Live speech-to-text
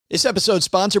This episode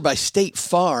sponsored by State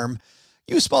Farm.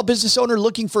 You a small business owner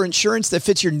looking for insurance that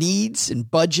fits your needs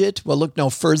and budget? Well, look no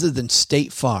further than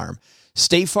State Farm.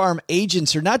 State Farm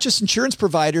agents are not just insurance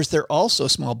providers, they're also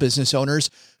small business owners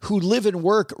who live and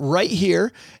work right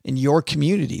here in your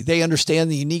community. They understand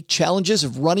the unique challenges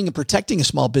of running and protecting a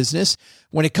small business.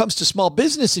 When it comes to small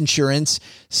business insurance,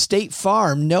 State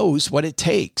Farm knows what it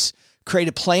takes. Create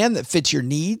a plan that fits your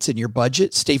needs and your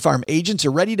budget. State Farm agents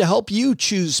are ready to help you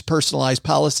choose personalized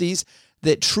policies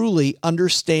that truly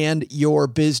understand your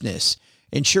business.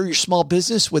 Insure your small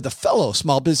business with a fellow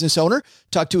small business owner.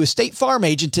 Talk to a State Farm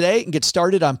agent today and get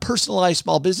started on personalized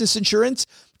small business insurance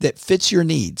that fits your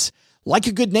needs. Like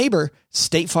a good neighbor,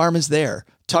 State Farm is there.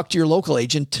 Talk to your local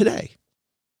agent today.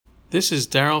 This is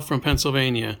Daryl from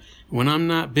Pennsylvania. When I'm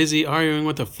not busy arguing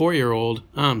with a 4-year-old,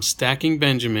 I'm stacking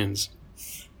Benjamins.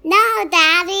 No,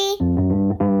 Daddy.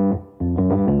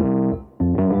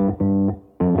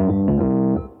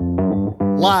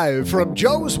 Live from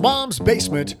Joe's mom's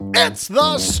basement, it's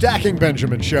the Stacking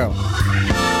Benjamin Show.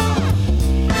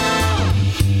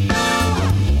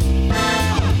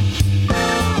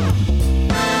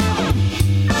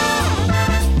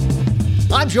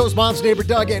 I'm Joe's mom's neighbor,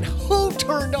 Doug, and who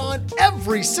turned on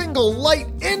every single light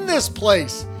in this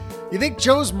place? You think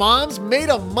Joe's mom's made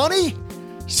of money?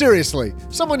 Seriously,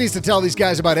 someone needs to tell these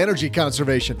guys about energy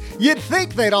conservation. You'd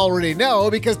think they'd already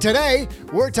know, because today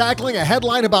we're tackling a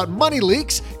headline about money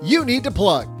leaks you need to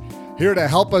plug. Here to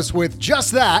help us with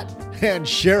just that and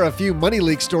share a few money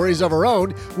leak stories of her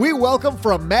own, we welcome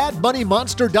from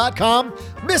MadMoneyMonster.com,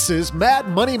 Mrs. Mad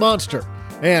Money Monster.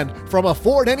 And from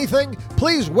Afford Anything,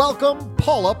 please welcome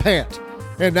Paula Pant.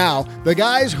 And now, the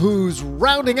guys who's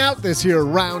rounding out this here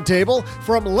round table,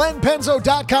 from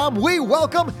lenpenzo.com, we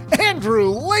welcome Andrew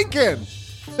Lincoln.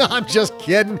 I'm just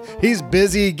kidding. He's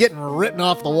busy getting written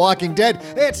off The Walking Dead.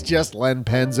 It's just Len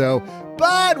Penzo.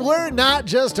 But we're not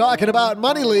just talking about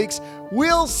money leaks.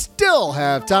 We'll still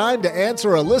have time to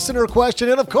answer a listener question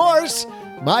and, of course,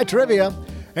 my trivia.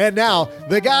 And now,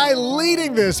 the guy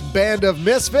leading this band of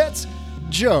misfits,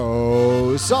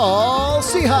 Joe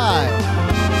Saul-Sehy.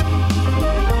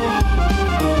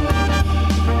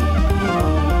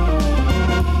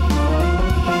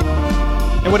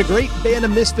 And what a great band of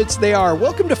misfits they are.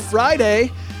 Welcome to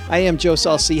Friday. I am Joe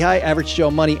Saul-Sehy, Average Joe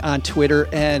Money on Twitter.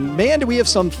 And man, do we have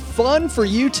some fun for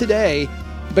you today,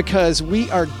 because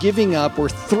we are we're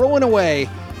throwing away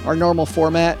our normal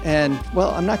format. And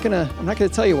well, I'm not gonna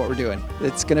tell you what we're doing.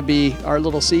 It's gonna be our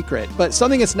little secret. But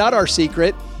something that's not our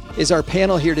secret is our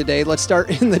panel here today. Let's start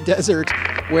in the desert,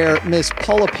 where Miss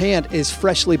Paula Pant is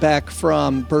freshly back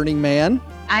from Burning Man.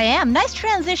 I am. Nice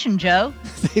transition, Joe.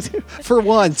 For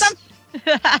once.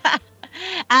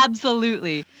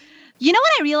 Absolutely. You know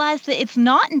what I realized? That it's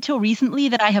not until recently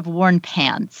that I have worn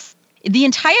pants. The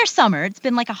entire summer, it's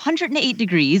been like 108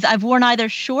 degrees. I've worn either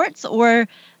shorts or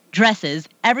dresses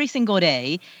every single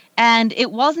day. And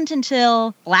it wasn't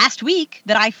until last week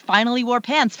that I finally wore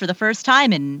pants for the first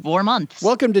time in 4 months.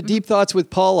 Welcome to Deep Thoughts with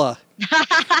Paula.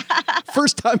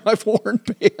 First time I've worn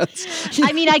pants.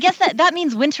 I mean, I guess that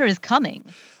means winter is coming.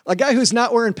 A guy who's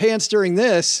not wearing pants during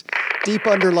this, deep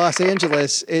under Los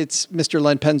Angeles, it's Mr.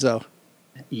 Len Penzo.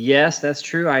 Yes, that's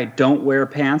true. I don't wear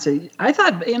pants. I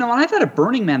thought at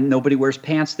Burning Man, nobody wears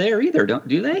pants there either.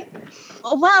 Do they?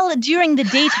 Well, during the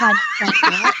daytime,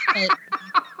 but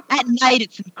at night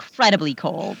it's incredibly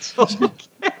cold.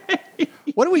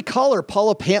 What do we call her?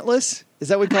 Paula Pantless? Is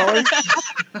that what we call her?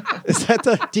 Is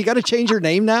that do you got to change your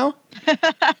name now?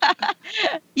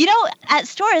 You know, at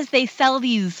stores, they sell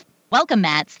these welcome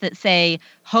mats that say,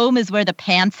 home is where the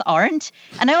pants aren't.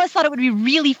 And I always thought it would be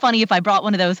really funny if I brought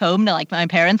one of those home to, like, my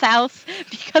parents' house,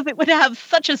 because it would have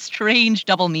such a strange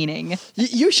double meaning.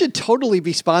 You should totally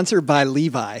be sponsored by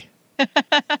Levi.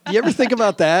 You ever think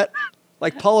about that?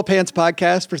 Like Paula Pants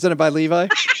podcast presented by Levi?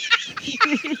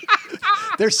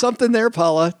 There's something there,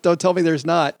 Paula. Don't tell me there's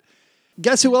not.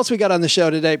 Guess who else we got on the show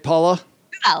today, Paula?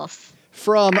 Who else?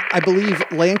 From, I believe,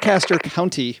 Lancaster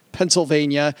County,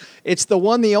 Pennsylvania. It's the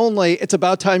one, the only. It's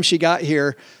about time she got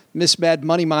here. Miss Mad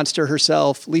Money Monster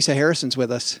herself, Lisa Harrison's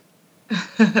with us.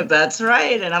 That's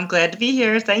right, and I'm glad to be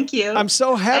here. Thank you. I'm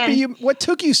so happy. What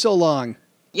took you so long?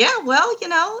 Yeah, well,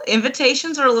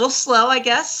 invitations are a little slow, I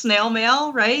guess. Snail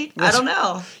mail, right? I don't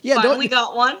know. Yeah, Finally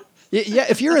got one. Yeah,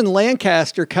 if you're in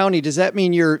Lancaster County, does that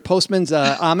mean your postman's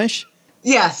Amish?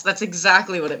 Yes, that's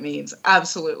exactly what it means.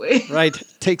 Absolutely. Right.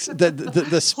 Takes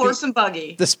the horse and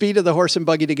buggy. The speed of the horse and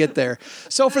buggy to get there.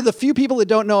 So for the few people that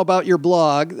don't know about your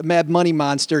blog, Mad Money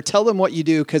Monster, tell them what you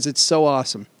do, because it's so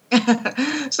awesome.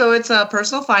 So it's a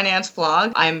personal finance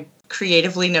blog. I'm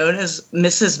creatively known as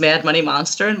Mrs. Mad Money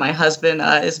Monster, and my husband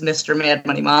is Mr. Mad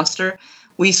Money Monster.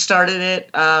 We started it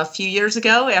a few years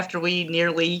ago after we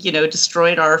nearly,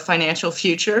 destroyed our financial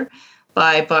future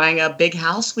by buying a big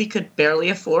house we could barely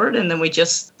afford. And then we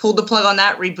just pulled the plug on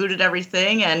that, rebooted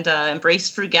everything, and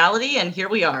embraced frugality. And here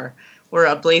we are.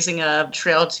 We're blazing a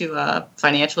trail to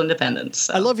financial independence.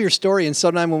 So. I love your story. And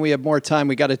sometime when we have more time,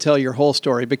 we got to tell your whole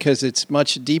story because it's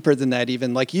much deeper than that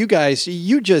even. Like you guys,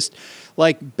 you just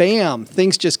like, bam,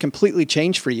 things just completely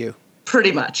changed for you.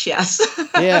 Pretty much, yes.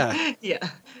 Yeah. Yeah.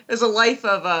 It was a life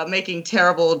of making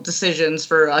terrible decisions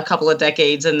for a couple of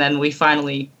decades, and then we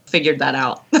finally figured that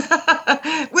out.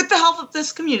 With the help of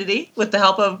this community, with the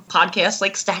help of podcasts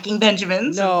like Stacking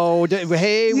Benjamins. No,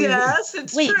 hey. Yes,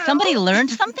 it's Wait, true. somebody learned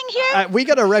something here? We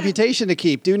got a reputation to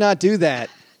keep. Do not do that.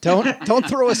 Don't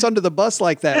throw us under the bus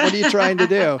like that. What are you trying to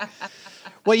do?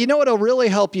 Well, you know what'll really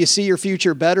help you see your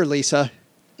future better, Lisa?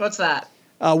 What's that?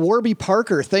 Warby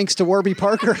Parker. Thanks to Warby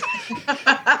Parker.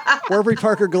 Warby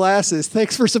Parker glasses.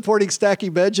 Thanks for supporting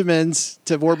Stacking Benjamins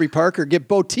to Warby Parker. Get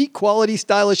boutique quality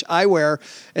stylish eyewear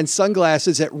and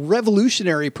sunglasses at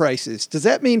revolutionary prices. Does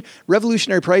that mean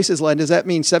revolutionary prices, Len? Does that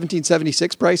mean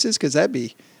 1776 prices? Because that'd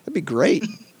be great.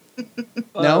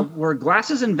 No? Were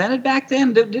glasses invented back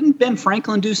then? Didn't Ben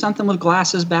Franklin do something with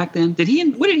glasses back then?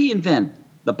 What did he invent?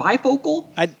 The bifocal?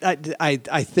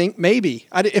 I think maybe.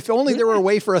 If only there were a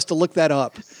way for us to look that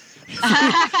up.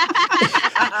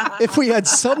 If we had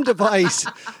some device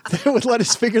that would let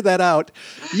us figure that out,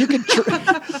 you could.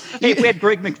 Hey, if we had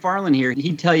Greg McFarland here,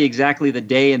 he'd tell you exactly the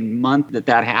day and month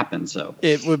that happened. So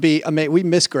it would be amazing. We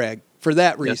miss Greg for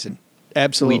that reason. Yes.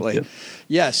 Absolutely.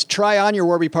 Yes. Try on your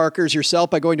Warby Parkers yourself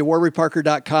by going to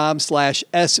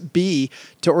warbyparker.com/SB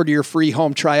to order your free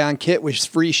home try-on kit, which is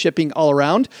free shipping all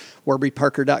around.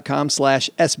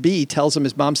 warbyparker.com/SB tells him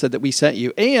his mom said that we sent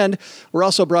you. And we're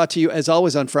also brought to you, as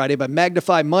always, on Friday by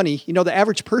Magnify Money. You know, the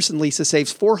average person, Lisa,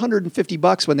 saves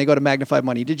 $450 when they go to Magnify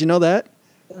Money. Did you know that?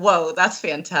 Whoa, that's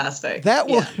fantastic.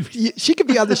 She could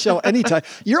be on the show anytime.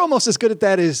 You're almost as good at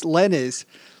that as Len is.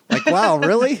 Like, wow,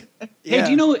 really? Hey, do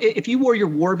you know if you wore your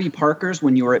Warby Parkers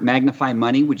when you were at Magnify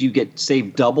Money, would you get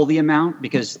saved double the amount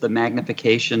because the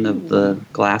magnification of the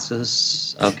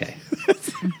glasses? Okay.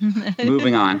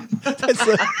 Moving on.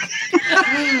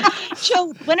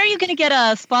 Joe, when are you going to get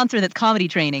a sponsor that's comedy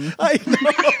training? I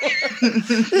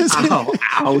know.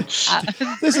 Ouch.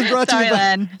 This is brought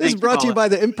to you by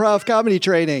the Improv Comedy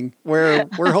Training, where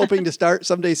we're hoping to start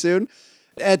someday soon.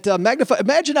 At Magnify,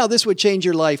 imagine how this would change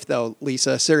your life, though,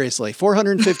 Lisa. Seriously,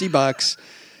 $450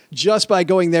 just by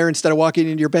going there instead of walking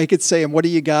into your bank and saying, "What do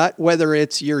you got?" Whether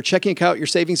it's your checking account, your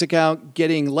savings account,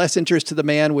 getting less interest to the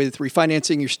man with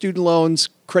refinancing your student loans,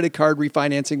 credit card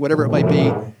refinancing, whatever it might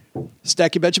be.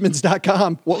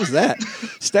 StackingBenjamins.com. What was that?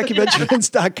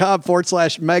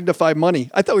 StackingBenjamins.com/Magnify Money.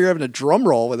 I thought we were having a drum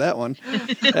roll with that one.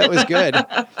 That was good.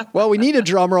 Well, we need a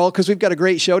drum roll because we've got a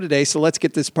great show today. So let's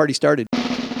get this party started.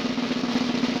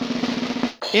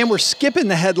 And we're skipping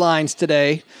the headlines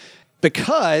today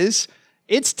because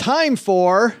it's time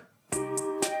for...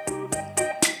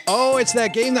 Oh, it's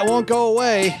that game that won't go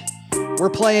away. We're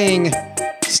playing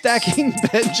Stacking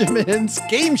Benjamins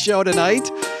game show tonight.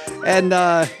 And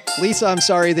Lisa, I'm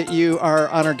sorry that you are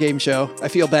on our game show. I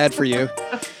feel bad for you.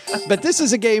 But this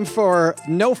is a game for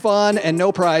no fun and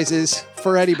no prizes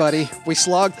for anybody. We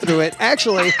slogged through it.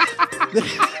 Actually...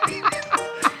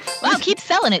 Wow, keep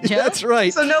selling it, Joe. That's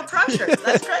right. So no pressure.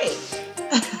 That's great.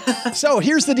 So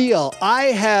here's the deal. I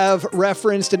have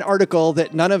referenced an article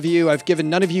that I've given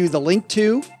none of you the link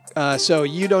to. So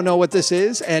you don't know what this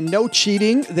is. And no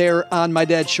cheating there on my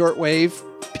dad's shortwave,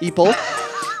 people.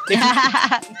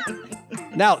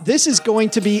 Now, this is going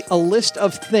to be a list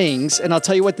of things, and I'll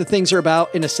tell you what the things are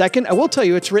about in a second. I will tell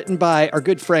you it's written by our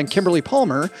good friend Kimberly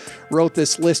Palmer, wrote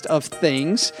this list of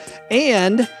things,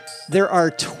 and there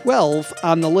are 12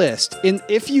 on the list.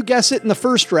 If you guess it in the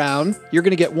first round, you're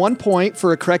going to get 1 point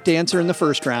for a correct answer in the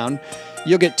first round.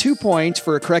 You'll get 2 points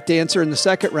for a correct answer in the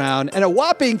second round, and a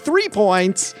whopping 3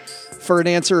 points for an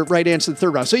right answer in the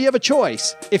third round. So you have a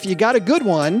choice. If you got a good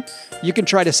one, you can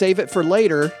try to save it for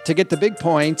later to get the big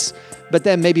points, but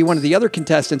then maybe one of the other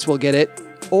contestants will get it,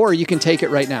 or you can take it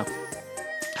right now.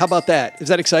 How about that? Is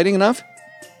that exciting enough?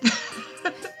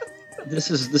 This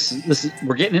is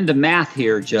we're getting into math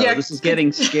here, Joe. Yeah. This is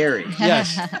getting scary.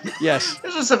 Yes.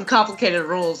 There's just some complicated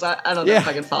rules. I don't know if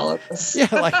I can follow this.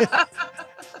 Yeah,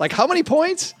 like how many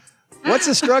points? What's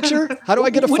the structure? How do I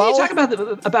get a follow? When you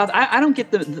talk about I don't get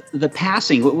the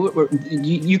passing.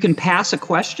 You can pass a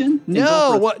question?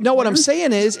 No, what I'm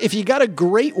saying is if you got a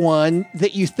great one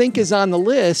that you think is on the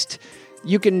list,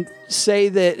 you can say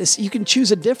that you can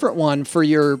choose a different one for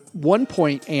your 1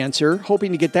 point answer,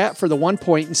 hoping to get that for the 1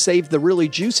 point and save the really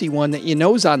juicy one that you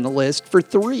know is on the list for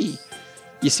 3.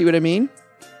 You see what I mean?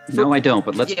 No, I don't,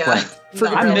 but let's play. No,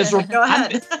 I'm miserable. Go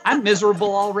ahead. I'm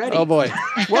miserable already. Oh, boy.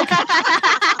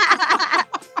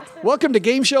 Welcome to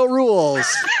Game Show Rules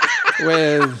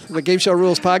with the Game Show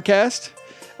Rules podcast.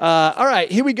 All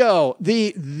right, here we go.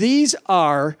 These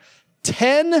are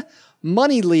 10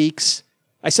 money leaks.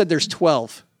 I said there's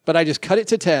 12, but I just cut it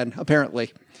to 10,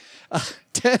 apparently.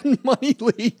 10 money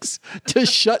leaks to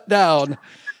shut down.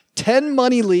 10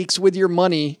 money leaks with your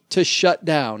money to shut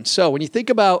down. So when you think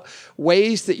about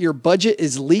ways that your budget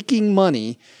is leaking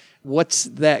money, what's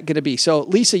that going to be? So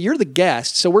Lisa, you're the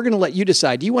guest, so we're going to let you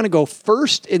decide. Do you want to go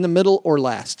first, in the middle, or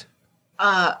last?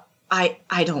 I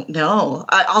don't know.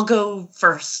 I'll go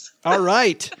first. All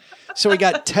right. So we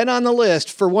got 10 on the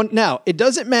list for one. Now, it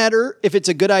doesn't matter if it's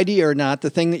a good idea or not, the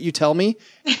thing that you tell me.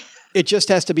 It just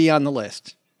has to be on the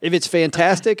list. If it's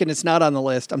fantastic and it's not on the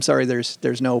list, I'm sorry,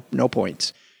 there's no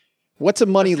points. What's a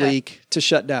money leak to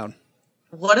shut down?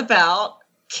 What about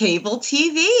cable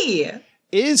TV?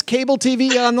 Is cable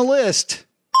TV on the list?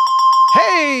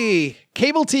 Hey,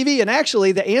 cable TV. And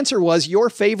actually, the answer was your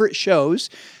favorite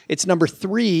shows. It's number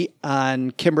 3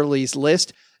 on Kimberly's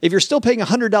list. If you're still paying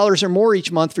 $100 or more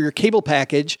each month for your cable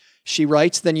package, she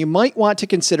writes, then you might want to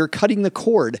consider cutting the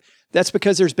cord. That's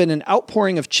because there's been an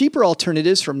outpouring of cheaper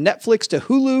alternatives from Netflix to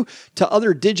Hulu to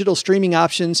other digital streaming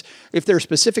options. If there are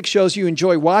specific shows you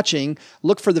enjoy watching,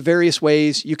 look for the various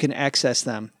ways you can access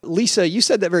them. Lisa, you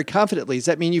said that very confidently. Does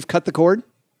that mean you've cut the cord?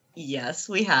 Yes,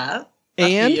 we have. And?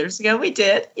 A few years ago, we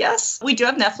did. Yes. We do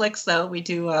have Netflix, though. We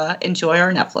do enjoy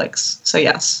our Netflix. So,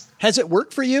 yes. Has it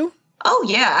worked for you? Oh,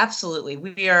 yeah, absolutely. We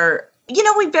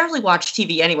barely watch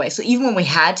TV anyway. So even when we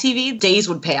had TV, days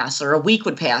would pass or a week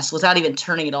would pass without even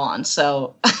turning it on.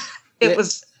 So it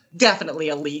was definitely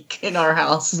a leak in our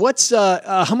house. What's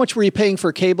how much were you paying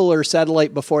for cable or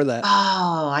satellite before that?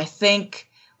 Oh, I think,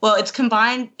 well, it's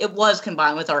combined. It was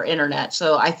combined with our internet.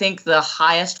 So I think the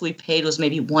highest we paid was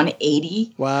maybe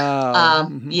 $180. Wow.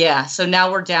 Yeah. So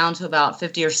now we're down to about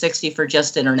 50 or 60 for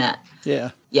just internet.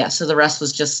 Yeah. Yeah. So the rest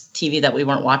was just TV that we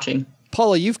weren't watching.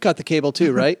 Paula, you've cut the cable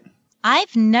too, right?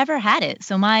 I've never had it.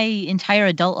 So my entire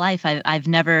adult life, I've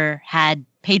never had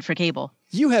paid for cable.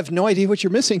 You have no idea what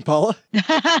you're missing, Paula.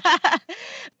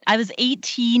 I was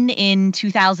 18 in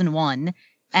 2001.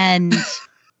 And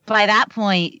by that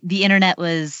point, the internet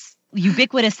was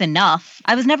ubiquitous enough.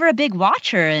 I was never a big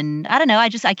watcher. And I don't know, I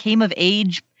came of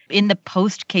age in the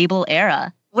post-cable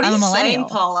era. What are I'm you a millennial. saying,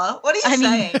 Paula? What are you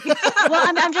saying?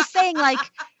 Well, I'm just saying, like,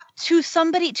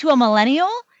 to a millennial,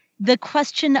 the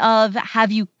question of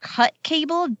have you cut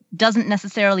cable doesn't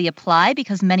necessarily apply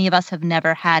because many of us have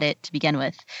never had it to begin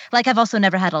with. Like, I've also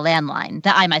never had a landline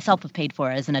that I myself have paid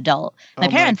for as an adult. My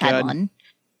parents had one,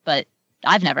 but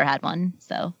I've never had one.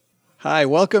 So, hi,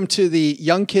 welcome to the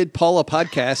Young Kid Paula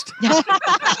podcast.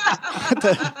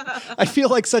 I feel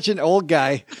like such an old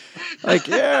guy. Like,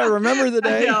 yeah, remember the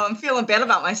day? I know, I'm feeling bad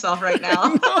about myself right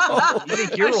now. I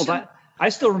think you're old. I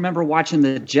still remember watching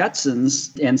the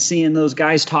Jetsons and seeing those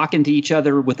guys talking to each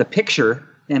other with a picture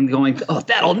and going, "Oh,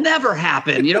 that'll never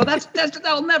happen." You know,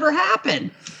 that'll never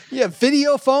happen. Yeah,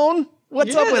 video phone.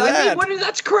 What's up with that?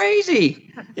 That's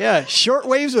crazy. Yeah,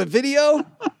 shortwaves with video.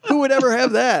 Who would ever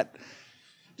have that?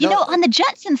 You know, on the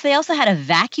Jetsons, they also had a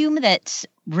vacuum that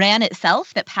ran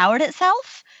itself, that powered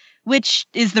itself, which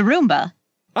is the Roomba.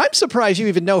 I'm surprised you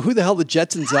even know who the hell the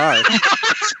Jetsons are.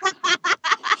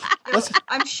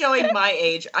 I'm showing my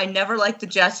age. I never liked the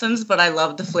Jetsons, but I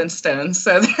love the Flintstones.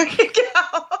 So there you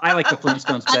go. I like the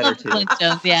Flintstones better too.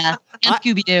 Flintstones, yeah, and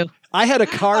Scooby-Doo. I had a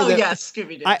car.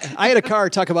 Scooby-Doo. I had a car.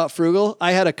 Talk about frugal.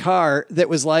 I had a car that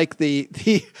was like the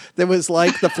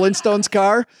Flintstones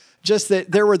car. Just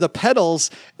that there were the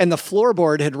pedals and the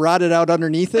floorboard had rotted out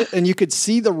underneath it, and you could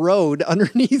see the road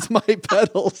underneath my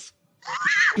pedals.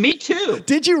 Me too.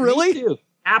 Did you really? Me too.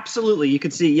 Absolutely. You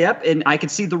could see, yep, and I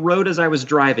could see the road as I was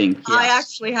driving. Yes. I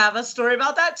actually have a story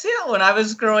about that too. When I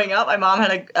was growing up, my mom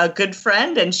had a good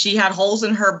friend, and she had holes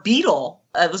in her Beetle.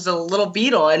 It was a little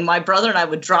Beetle, and my brother and I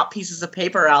would drop pieces of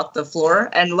paper out the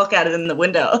floor and look at it in the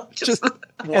window. Just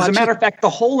as a matter of fact, the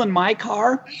hole in my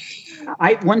car,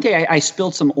 one day I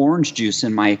spilled some orange juice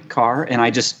in my car, and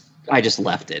I just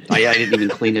left it. I didn't even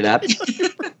clean it up.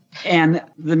 And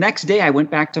the next day I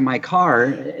went back to my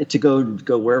car to go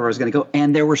wherever I was going to go.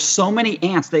 And there were so many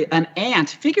ants.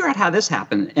 Figure out how this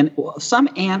happened. And some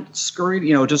ant scurried,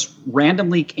 just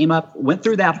randomly came up, went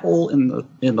through that hole in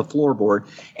the floorboard.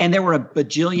 And there were a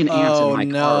bajillion ants in my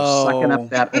car sucking up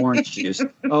that orange juice.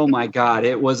 Oh my God.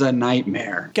 It was a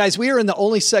nightmare. Guys, we are in the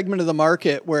only segment of the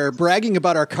market where bragging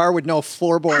about our car with no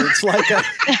floorboards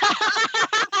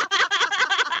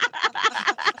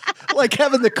like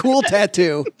having the cool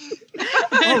tattoo.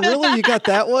 Oh, really? You got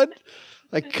that one?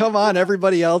 Like, come on,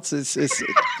 everybody else is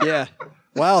yeah.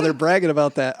 Wow, they're bragging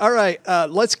about that. All right,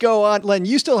 let's go on. Len,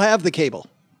 you still have the cable.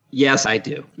 Yes, I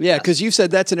do. Yeah, because you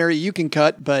said that's an area you can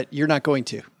cut, but you're not going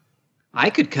to. I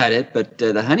could cut it, but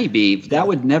the honeybee, that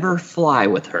would never fly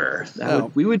with her.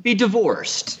 We would be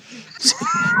divorced.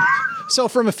 So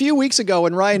from a few weeks ago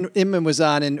when Ryan Inman was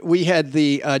on and we had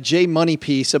the Jay Money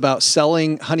piece about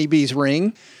selling Honeybee's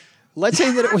ring, let's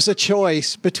say that it was a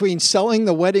choice between selling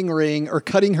the wedding ring or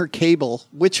cutting her cable.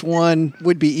 Which one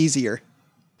would be easier?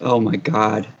 Oh, my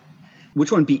God.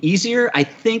 Which one would be easier? I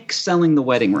think selling the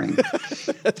wedding ring.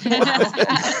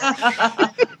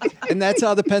 And that's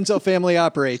how the Penzo family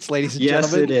operates, ladies and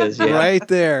yes, gentlemen. Yes, it is. Yeah. Right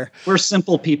there. We're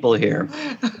simple people here.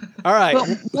 All right. Well,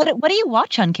 what do you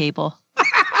watch on cable?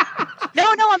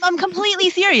 No, I'm completely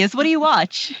serious. What do you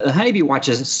watch? The honeybee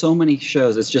watches so many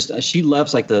shows. It's just she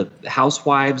loves like the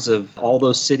housewives of all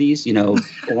those cities,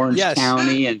 Orange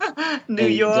County and New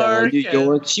York.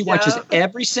 She watches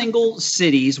every single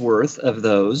city's worth of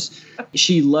those.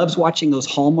 She loves watching those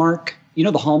Hallmark.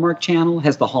 The Hallmark Channel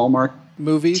has the Hallmark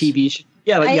movies, TV.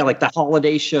 Like the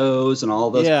holiday shows and all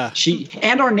those. Yeah. She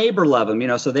and our neighbor love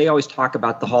them, so they always talk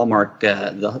about the Hallmark,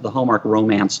 the Hallmark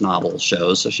romance novel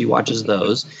shows. So she watches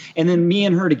those, and then me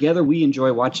and her together, we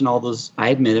enjoy watching all those. I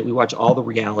admit it, we watch all the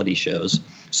reality shows.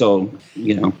 So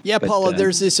Yeah, Paula,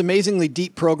 there's this amazingly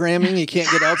deep programming you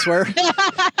can't get elsewhere,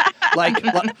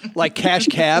 like Cash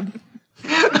Cab.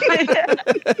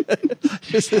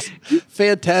 Just this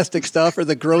fantastic stuff, or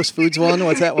the gross foods one.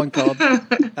 What's that one called?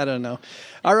 I don't know.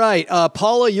 All right,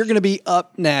 Paula, you're going to be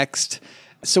up next.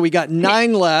 So we got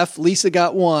 9 left. Lisa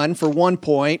got 1 for 1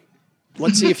 point.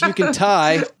 Let's see if you can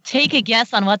tie. Take a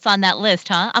guess on what's on that list,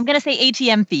 huh? I'm going to say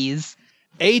ATM fees.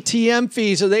 ATM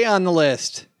fees, are they on the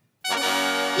list?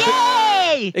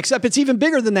 Yay! Except it's even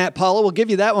bigger than that, Paula. We'll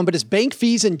give you that one, but it's bank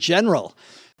fees in general.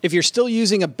 If you're still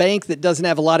using a bank that doesn't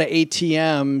have a lot of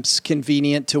ATMs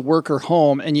convenient to work or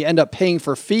home, and you end up paying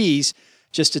for fees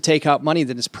just to take out money,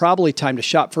 then it's probably time to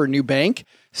shop for a new bank.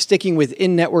 Sticking with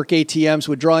in-network ATMs,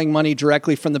 withdrawing money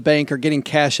directly from the bank, or getting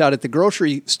cash out at the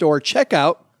grocery store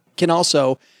checkout can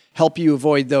also help you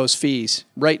avoid those fees.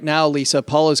 Right now, Lisa,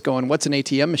 Paula's going, what's an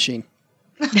ATM machine?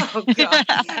 Oh, God.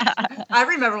 I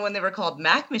remember when they were called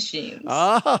Mac machines.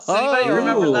 Oh, Does anybody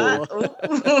remember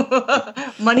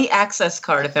that? Money access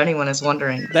card, if anyone is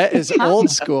wondering. That is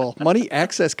old school. Money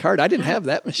access card. I didn't have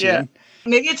that machine. Yeah.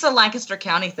 Maybe it's a Lancaster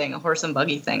County thing, a horse and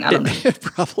buggy thing. I don't know. It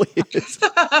probably is.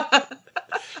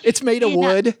 It's made of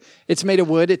wood. It's made of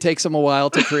wood. It takes them a while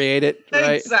to create it,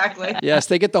 right? Exactly. Yes,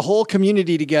 they get the whole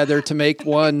community together to make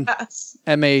one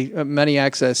money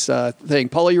access thing.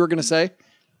 Paula, you were going to say?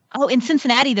 Oh, in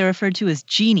Cincinnati, they're referred to as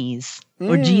genies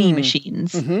or genie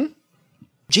machines. Mm-hmm.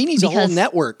 Genie's a whole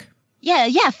network. Yeah.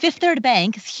 Fifth Third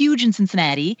Bank is huge in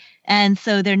Cincinnati. And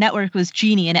so their network was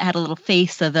Genie, and it had a little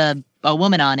face of a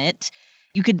woman on it.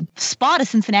 You could spot a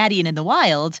Cincinnatian in the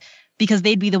wild because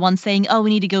they'd be the ones saying, oh, we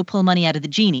need to go pull money out of the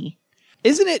genie.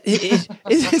 Isn't it?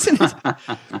 Isn't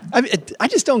it? I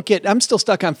just don't get, I'm still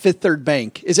stuck on Fifth Third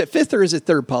Bank. Is it Fifth or is it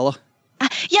Third, Paula?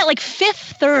 Yeah, like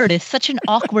Fifth Third is such an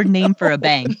awkward name for a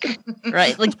bank,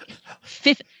 right? Like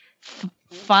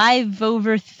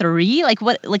 5/3, like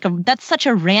what? That's such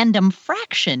a random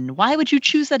fraction. Why would you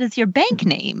choose that as your bank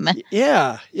name?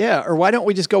 Yeah. Or why don't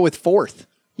we just go with Fourth?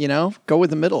 Go with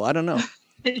the middle. I don't know.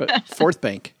 But Fourth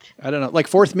Bank. I don't know. Like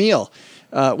Fourth Meal,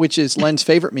 which is Len's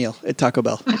favorite meal at Taco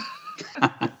Bell.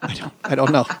 I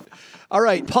don't know. All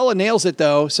right, Paula nails it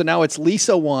though. So now it's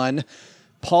Lisa 1,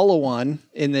 Paula 1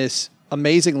 in this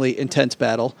amazingly intense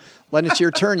battle. Len, it's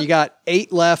your turn. You got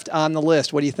 8 left on the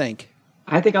list. What do you think?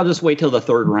 I think I'll just wait till the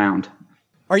 3rd round.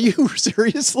 Are you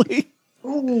seriously?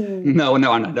 No.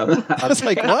 I was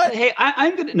like, what? Hey,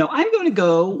 I'm going to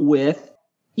go with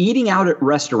eating out at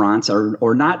restaurants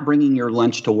or not bringing your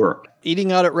lunch to work.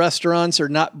 Eating out at restaurants or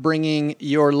not bringing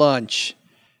your lunch.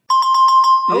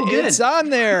 Oh, good. It's on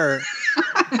there.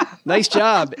 Nice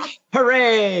job.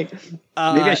 Hooray. Maybe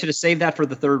I should have saved that for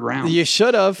the 3rd round. You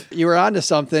should have. You were onto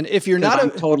something. If you're not... I'm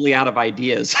totally out of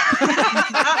ideas.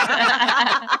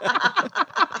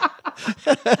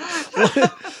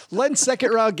 Len's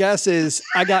second round guess is,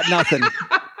 I got nothing.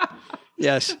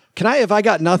 Yes. Can I have I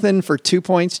got nothing for 2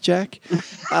 points, Jack?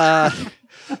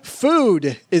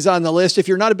 Food is on the list. If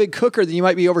you're not a big cooker, then you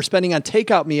might be overspending on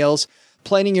takeout meals.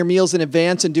 Planning your meals in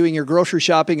advance and doing your grocery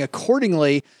shopping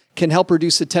accordingly can help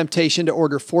reduce the temptation to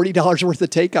order $40 worth of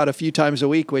takeout a few times a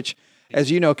week, which, as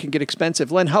you know, can get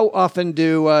expensive. Len, how often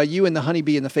do you and the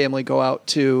honeybee and the family go out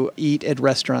to eat at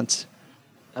restaurants?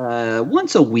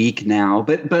 Once a week now,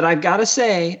 but I've got to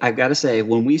say,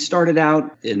 when we started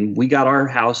out and we got our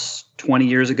house 20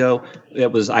 years ago,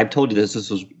 I've told you this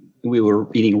was We were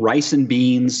eating rice and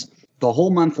beans the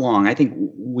whole month long. I think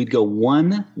we'd go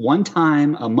one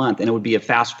time a month, and it would be a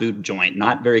fast food joint,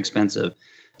 not very expensive.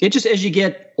 It just, as you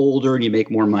get older and you make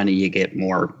more money, you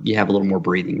have a little more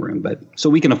breathing room. But so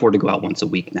we can afford to go out once a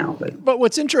week now. But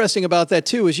what's interesting about that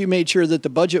too is you made sure that the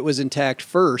budget was intact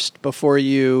first before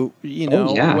you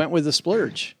went with the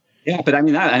splurge. Yeah, but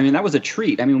that was a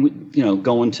treat. I mean,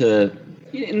 going to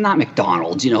not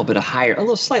McDonald's, but a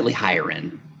little slightly higher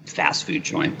end fast food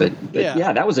joint. But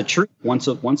yeah, that was a treat once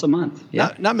a month.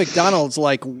 Yeah, not McDonald's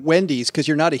like Wendy's, because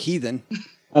you're not a heathen.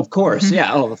 Of course,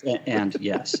 yeah. Oh, and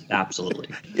yes, absolutely.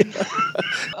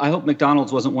 I hope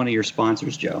McDonald's wasn't one of your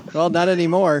sponsors, Joe. Well, not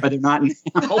anymore. Or they're not now.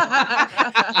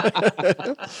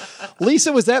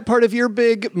 Lisa, was that part of your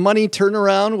big money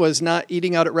turnaround, was not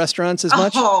eating out at restaurants as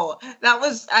much? Oh, that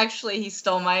was actually, he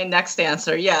stole my next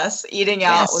answer. Yes, eating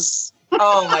out was,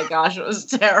 oh my gosh, it was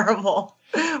terrible.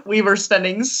 We were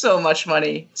spending so much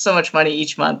money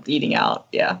each month eating out.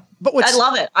 Yeah. But I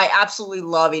love it. I absolutely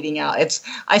love eating out.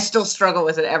 I still struggle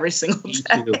with it every single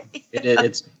day. Me too.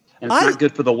 It's not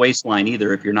good for the waistline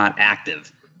either if you're not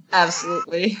active.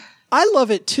 Absolutely. I love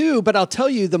it too, but I'll tell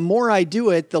you, the more I do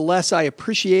it, the less I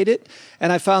appreciate it.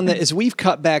 And I found that as we've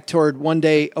cut back toward one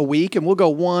day a week, and we'll go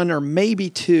 1 or maybe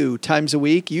 2 times a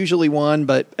week, usually 1,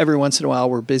 but every once in a while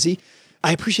we're busy,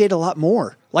 I appreciate it a lot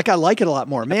more. Like, I like it a lot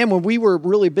more. Man, when we were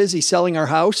really busy selling our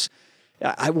house,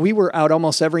 we were out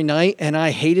almost every night, and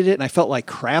I hated it, and I felt like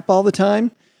crap all the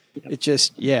time. It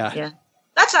just, yeah.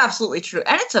 That's absolutely true.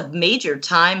 And it's a major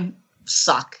time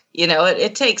suck.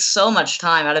 It takes so much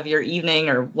time out of your evening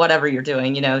or whatever you're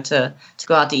doing, to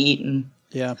go out to eat, and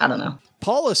I don't know.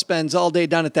 Paula spends all day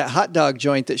down at that hot dog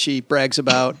joint that she brags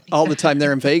about all the time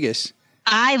there in Vegas.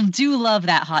 I do love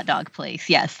that hot dog place.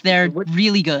 Yes, they're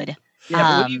really good.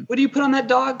 Yeah, what do you put on that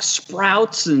dog?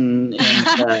 Sprouts and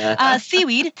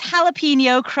seaweed,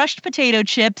 jalapeno, crushed potato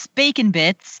chips, bacon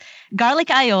bits, garlic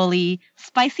aioli,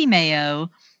 spicy mayo.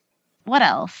 What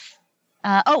else?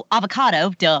 Avocado,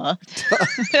 duh.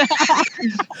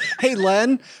 Hey,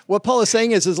 Len, what Paul is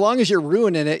saying is, as long as you're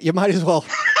ruining it, you might as well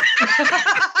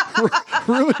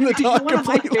ruin the dog completely. One of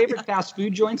my favorite fast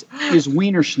food joints is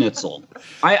Wiener Schnitzel.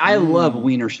 I love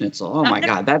Wiener Schnitzel. Oh, my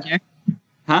God.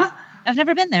 Huh? I've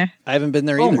never been there. I haven't been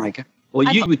there either. Oh, my God.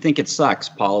 Well, you would think it sucks,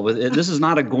 Paula. This is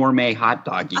not a gourmet hot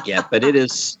dog you get, but it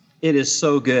is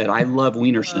so good. I love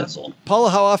Wiener Schnitzel. Paula,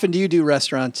 how often do you do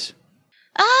restaurants?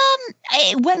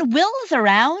 When Will's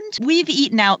around, we've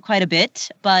eaten out quite a bit,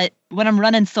 but when I'm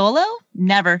running solo,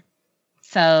 never.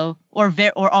 So, or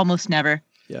almost never.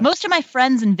 Yeah. Most of my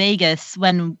friends in Vegas,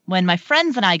 when my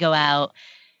friends and I go out,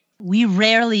 we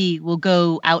rarely will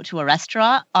go out to a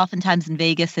restaurant. Oftentimes in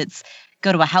Vegas, it's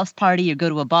go to a house party or go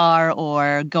to a bar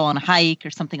or go on a hike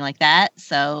or something like that.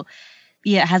 So,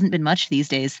 yeah, it hasn't been much these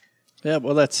days. Yeah,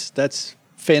 well, that's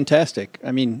fantastic.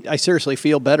 I mean, I seriously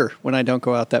feel better when I don't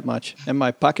go out that much, and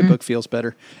my pocketbook feels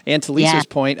better. And to Lisa's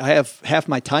point, I have half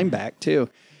my time back too.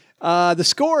 The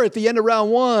score at the end of round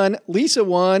 1, Lisa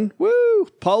won, woo,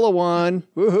 Paula won,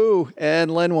 woohoo, and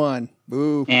Len won.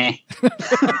 Boo. And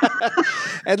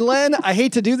Len, I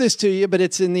hate to do this to you, but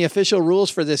it's in the official rules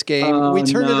for this game. We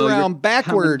turn it around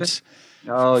backwards.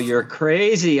 Oh, you're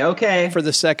crazy. Okay. For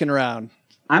the second round.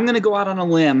 I'm going to go out on a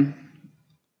limb.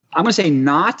 I'm going to say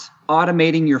not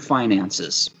automating your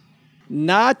finances.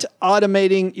 Not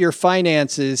automating your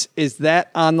finances. Is that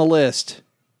on the list?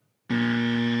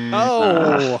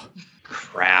 Oh.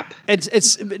 Crap.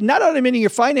 It's not automating your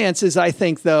finances, I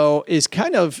think, though, is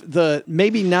kind of the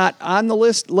maybe not on the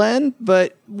list, Len,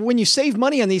 but when you save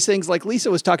money on these things, like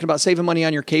Lisa was talking about saving money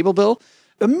on your cable bill,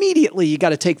 immediately you got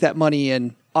to take that money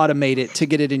and automate it to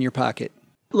get it in your pocket.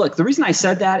 Look, the reason I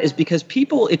said that is because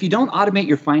people, if you don't automate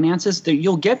your finances,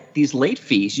 you'll get these late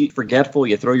fees. You're forgetful,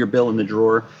 you throw your bill in the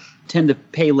drawer, tend to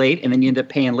pay late, and then you end up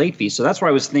paying late fees. So that's where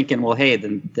I was thinking, well, hey,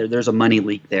 then there's a money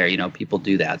leak there. People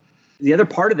do that. The other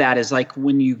part of that is like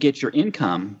when you get your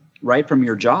income right from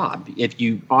your job, if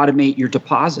you automate your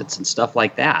deposits and stuff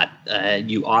like that,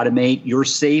 you automate your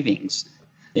savings.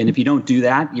 And if you don't do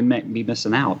that, you might be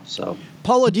missing out. So,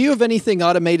 Paula, do you have anything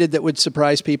automated that would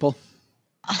surprise people?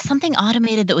 Something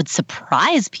automated that would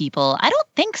surprise people? I don't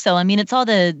think so. I mean, it's all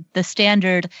the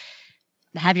standard,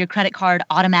 have your credit card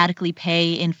automatically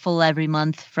pay in full every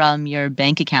month from your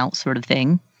bank account sort of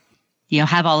thing.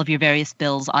 Have all of your various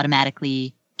bills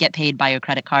automatically get paid by your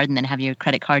credit card and then have your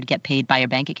credit card get paid by your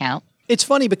bank account. It's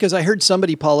funny because I heard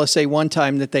somebody, Paula, say one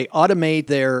time that they automate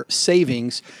their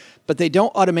savings, but they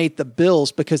don't automate the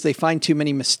bills because they find too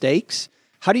many mistakes.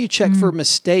 How do you check for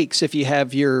mistakes if you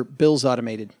have your bills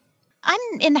automated? I'm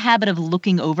in the habit of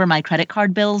looking over my credit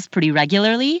card bills pretty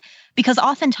regularly. Because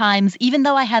oftentimes, even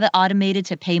though I have it automated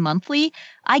to pay monthly,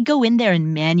 I go in there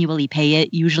and manually pay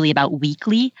it, usually about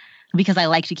weekly, because I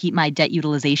like to keep my debt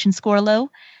utilization score low.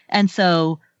 And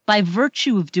so by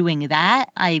virtue of doing that,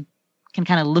 I can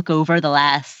kind of look over the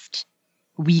last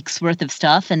week's worth of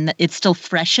stuff, and it's still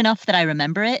fresh enough that I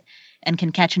remember it and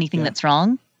can catch anything that's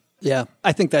wrong. Yeah,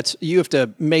 I think you have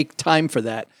to make time for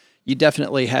that. You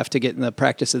definitely have to get in the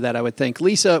practice of that, I would think.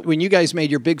 Lisa, when you guys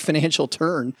made your big financial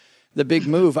turn, the big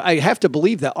move, I have to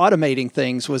believe that automating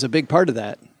things was a big part of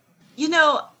that. You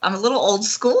know, I'm a little old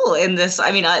school in this.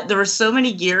 I mean, there were so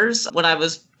many years when I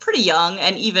was pretty young,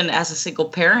 and even as a single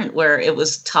parent, where it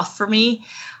was tough for me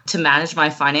to manage my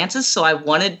finances. So I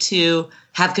wanted to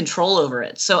have control over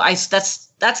it. So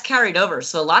that's carried over.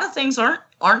 So a lot of things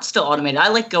aren't still automated. I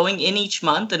like going in each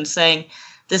month and saying,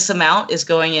 this amount is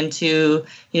going into,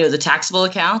 the taxable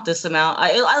account. This amount,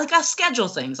 I'll schedule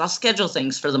things. I'll schedule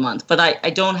things for the month, but I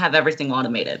don't have everything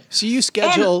automated. So you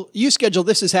schedule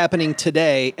this is happening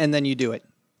today, and then you do it.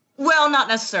 Well, not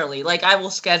necessarily. Like, I will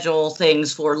schedule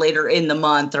things for later in the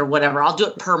month or whatever. I'll do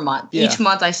it per month. Yeah. Each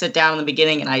month I sit down in the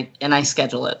beginning and I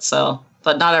schedule it. So,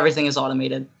 but not everything is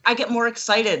automated. I get more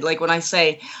excited. Like when I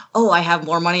say, I have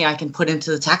more money I can put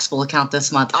into the taxable account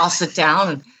this month. I'll sit down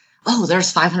and,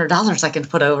 there's $500 I can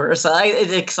put over. So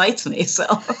it excites me. So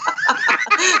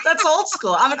that's old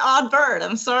school. I'm an odd bird.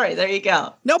 I'm sorry. There you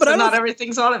go. No, but not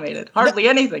everything's automated. Hardly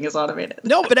anything is automated.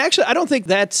 No, but actually, I don't think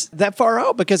that's that far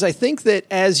out, because I think that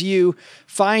as you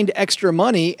find extra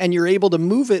money and you're able to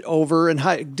move it over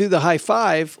and do the high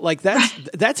five, like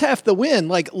that's half the win.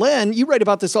 Like Len, you write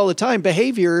about this all the time.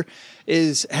 Behavior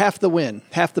is half the win,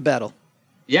 half the battle.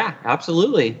 Yeah,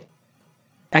 absolutely.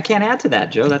 I can't add to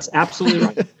that, Joe. That's absolutely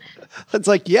right. It's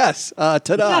like, yes,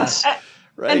 ta-da. Yes.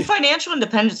 Right. And financial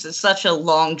independence is such a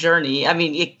long journey. I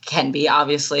mean, it can be,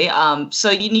 obviously. So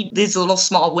you need these little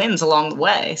small wins along the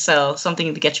way. So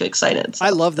something to get you excited. So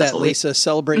I love that, Lisa,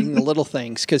 celebrating the little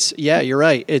things. Because, yeah, you're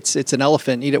right. It's an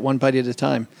elephant. Eat it one bite at a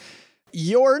time.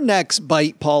 Your next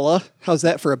bite, Paula. How's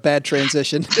that for a bad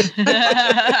transition?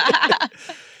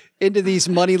 Into these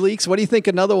money leaks. What do you think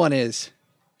another one is?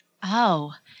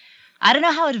 Oh, I don't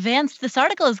know how advanced this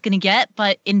article is going to get,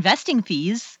 but investing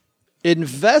fees.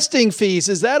 Investing fees.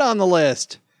 Is that on the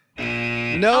list?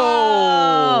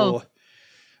 No.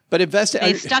 But investing.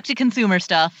 They stuck to consumer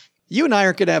stuff. You and I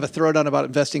aren't going to have a throwdown about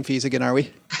investing fees again, are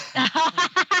we?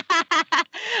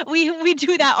 We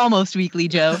do that almost weekly,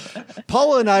 Joe.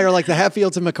 Paula and I are like the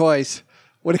Hatfields and McCoys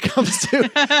when it comes to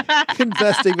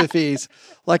investing with fees.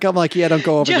 Like, I'm like, yeah, don't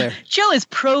go over there. Joe is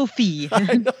pro-fee.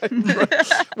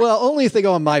 Well, only if they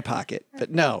go in my pocket.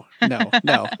 But no.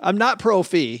 I'm not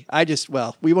pro-fee.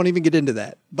 We won't even get into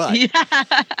that.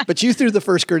 But you threw the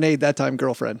first grenade that time,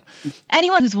 girlfriend.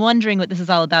 Anyone who's wondering what this is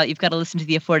all about, you've got to listen to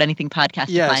the Afford Anything podcast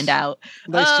to find out.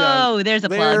 Nice job. There's a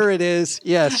plug. There it is.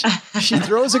 Yes. She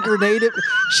throws a grenade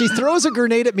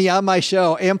at me on my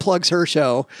show and plugs her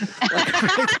show.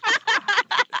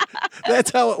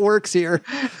 That's how it works here.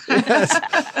 Yes.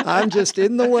 I'm just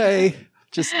in the way.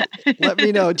 Just let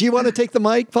me know. Do you want to take the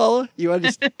mic, Paula? You want to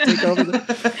just take over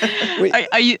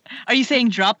Are you saying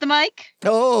drop the mic?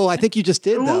 Oh, I think you just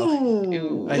did, though.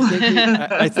 Ooh.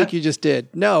 I think you just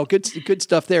did. No, good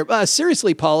stuff there.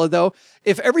 Seriously, Paula, though,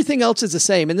 if everything else is the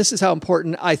same, and this is how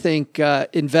important I think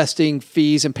investing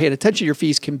fees and paying attention to your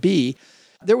fees can be.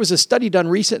 There was a study done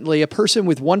recently, a person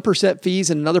with 1% fees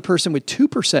and another person with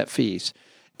 2% fees.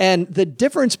 And the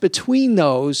difference between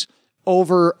those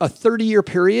over a 30-year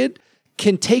period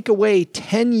can take away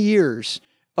 10 years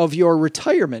of your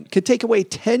retirement, could take away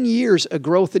 10 years of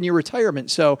growth in your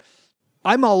retirement. So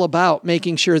I'm all about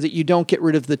making sure that you don't get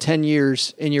rid of the 10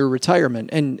 years in your retirement.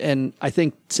 And I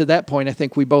think to that point, I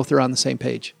think we both are on the same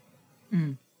page.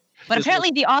 Mm. But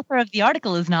apparently the author of the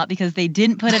article is not, because they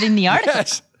didn't put it in the article.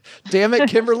 Yes. Damn it,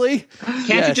 Kimberly.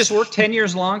 Can't you just work 10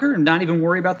 years longer and not even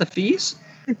worry about the fees?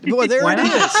 Well, there it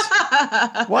is.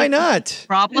 Why not?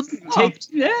 Problem solved.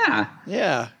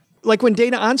 Yeah. Like when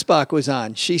Dana Anspach was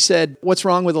on, she said, "What's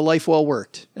wrong with a life well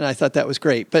worked?" And I thought that was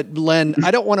great. But Len,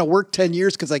 I don't want to work 10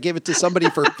 years because I gave it to somebody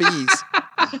for fees.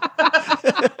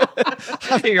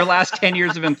 Your last 10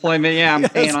 years of employment, I'm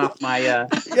paying off my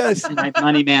my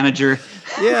money manager.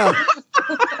 Yeah.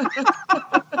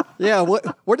 Yeah, what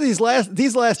are these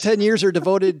last 10 years are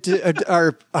devoted to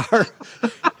are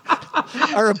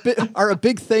a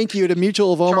big thank you to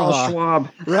Mutual of Omaha. Charles Schwab.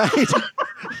 Right.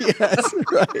 Yes,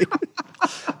 right.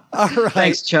 All right.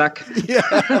 Thanks, Chuck. Yeah.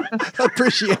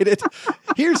 Appreciate it.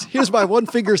 Here's my one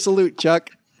finger salute, Chuck.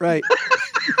 Right.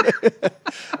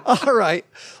 All right.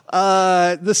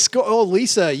 The score. Oh,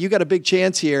 Lisa, you got a big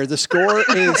chance here. The score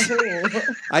is.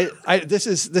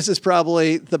 This is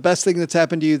probably the best thing that's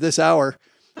happened to you this hour.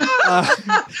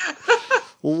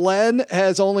 Len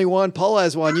has only one. Paula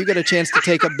has one. You get a chance to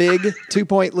take a big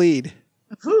 2-point lead.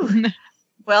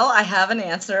 Well, I have an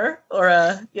answer or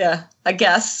a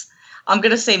guess. I'm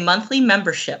going to say monthly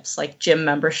memberships, like gym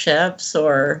memberships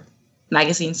or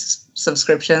magazine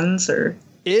subscriptions or.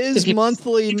 Do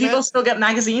people still get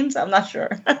magazines? I'm not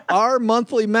sure. Are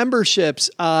monthly memberships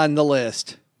on the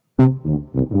list?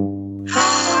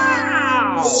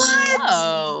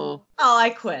 Oh. Oh, I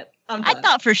quit. I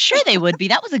thought for sure they would be.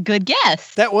 That was a good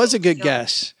guess. That was a good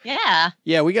guess. Yeah.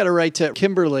 Yeah, we got to write to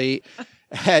Kimberly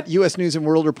at U.S. News and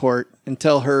World Report and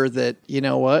tell her that, you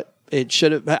know what, it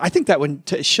should have. I think that one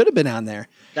should have been on there.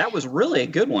 That was really a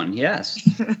good one. Yes.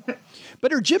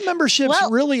 But are gym memberships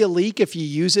really a leak if you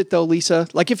use it, though, Lisa?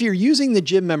 Like if you're using the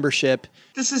gym membership.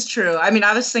 This is true. I mean,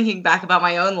 I was thinking back about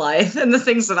my own life and the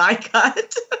things that I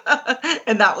cut,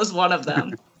 and that was one of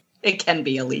them. It can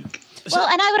be a leak. Well,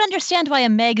 and I would understand why a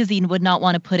magazine would not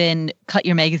want to put in cut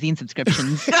your magazine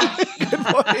subscriptions.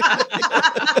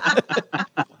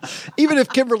 Even if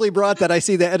Kimberly brought that, I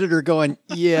see the editor going,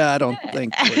 yeah, I don't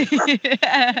think.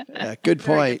 Yeah, good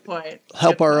point.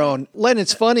 Help our own. Len,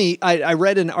 it's funny. I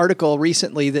read an article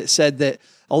recently that said that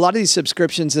a lot of these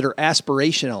subscriptions that are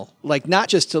aspirational, like not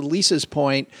just to Lisa's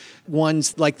point,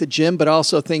 ones like the gym, but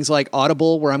also things like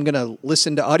Audible, where I'm going to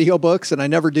listen to audiobooks and I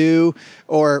never do.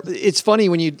 Or it's funny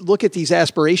when you look at these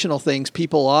aspirational things,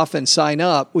 people often sign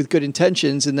up with good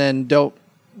intentions and then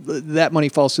that money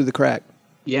falls through the crack.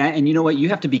 Yeah, and you know what? You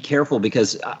have to be careful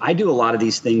because I do a lot of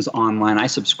these things online. I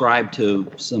subscribe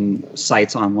to some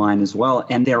sites online as well,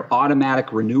 and they're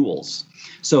automatic renewals.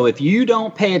 So if you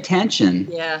don't pay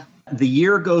attention, the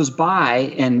year goes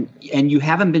by and you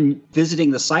haven't been visiting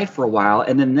the site for a while,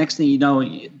 and then the next thing you know,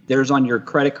 there's on your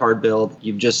credit card bill,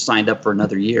 you've just signed up for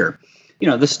another year. You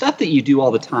know, the stuff that you do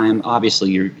all the time,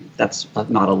 obviously that's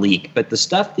not a leak, but the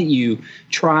stuff that you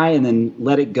try and then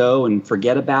let it go and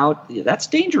forget about, that's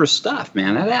dangerous stuff,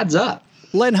 man. That adds up.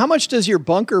 Len, how much does your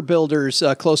Bunker Builders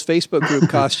close Facebook group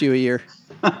cost you a year?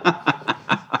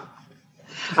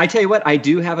 I tell you what, I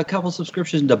do have a couple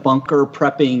subscriptions to bunker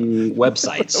prepping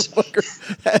websites.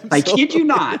 I kid you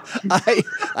not.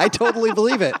 I totally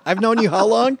believe it. I've known you how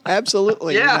long?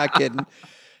 Absolutely. Yeah. You're not kidding.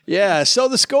 Yeah. So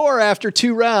the score after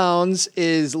 2 rounds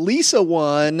is Lisa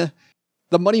won.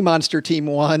 The Money Monster team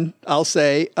won, I'll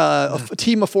say.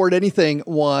 Team Afford Anything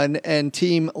won, and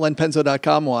Team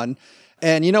LenPenzo.com won.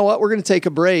 And you know what? We're going to take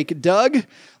a break. Doug,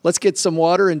 let's get some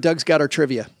water, and Doug's got our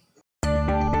trivia.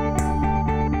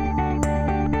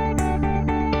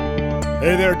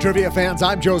 Hey there, trivia fans.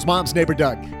 I'm Joe's mom's neighbor,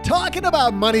 Doug. Talking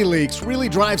about money leaks really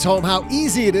drives home how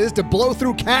easy it is to blow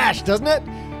through cash, doesn't it?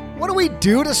 What do we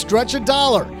do to stretch a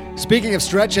dollar? Speaking of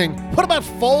stretching, what about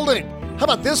folding? How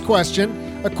about this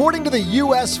question? According to the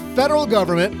U.S. federal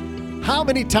government, how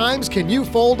many times can you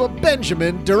fold a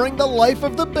Benjamin during the life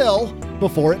of the bill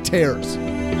before it tears?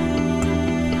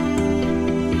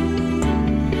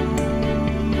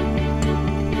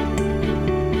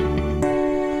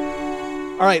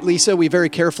 All right, Lisa, we very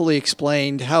carefully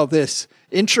explained how this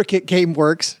intricate game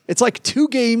works. It's like 2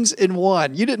 games in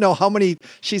one. You didn't know how many.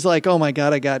 She's like, oh my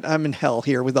God, I'm in hell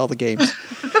here with all the games.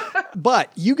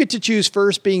 But you get to choose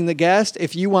first being the guest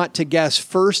if you want to guess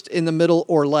first, in the middle,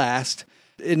 or last.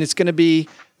 And it's going to be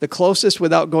the closest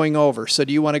without going over. So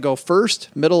do you want to go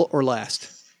first, middle, or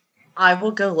last? I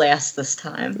will go last this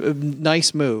time.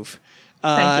 Nice move.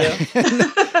 Thank you.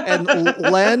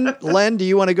 And Len, do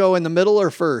you want to go in the middle or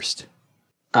first?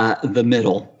 The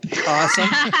middle. Awesome.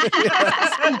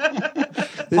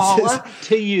 Paula,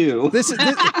 to you. This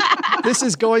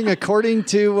is going according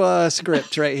to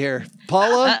script right here.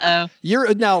 Paula,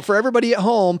 you're now, for everybody at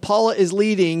home, Paula is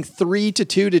leading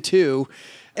 3-2,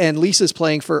 and Lisa's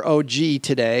playing for OG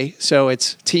today. So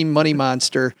it's Team Money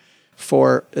Monster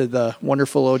for the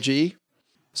wonderful OG.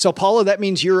 So Paula, that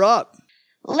means you're up.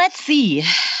 Let's see.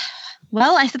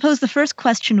 Well, I suppose the first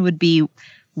question would be,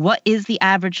 what is the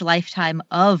average lifetime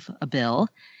of a bill,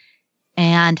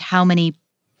 and how many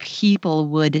people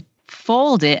would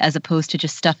fold it as opposed to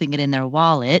just stuffing it in their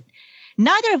wallet?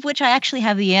 Neither of which I actually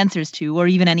have the answers to, or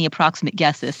even any approximate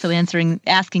guesses. So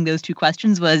asking those 2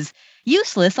 questions was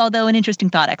useless, although an interesting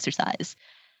thought exercise.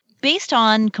 Based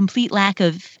on complete lack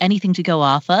of anything to go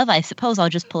off of, I suppose I'll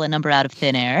just pull a number out of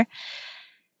thin air.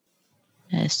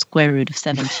 Square root of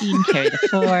 17, carry the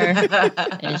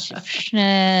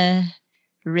 4.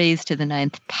 Raised to the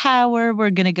 9th power.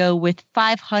 We're going to go with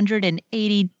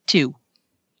 582.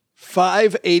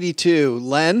 582.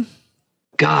 Len?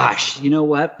 Gosh, you know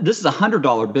what? This is a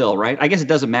 $100 bill, right? I guess it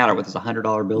doesn't matter whether it's a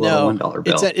 $100 bill or a $1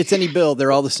 bill. It's any bill.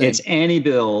 They're all the same. It's any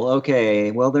bill.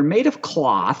 Okay. Well, they're made of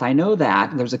cloth. I know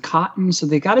that. There's a cotton, so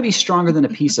they got to be stronger than a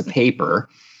piece of paper.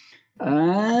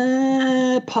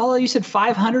 Paula, you said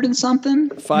 500 and something?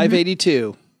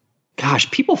 582. Gosh,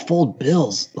 people fold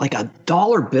bills like a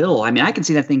dollar bill. I mean, I can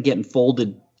see that thing getting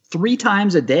folded 3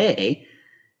 times a day.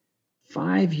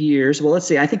 5 years. Well, let's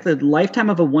see. I think the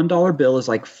lifetime of a $1 bill is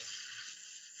like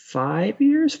 5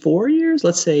 years, 4 years.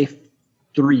 Let's say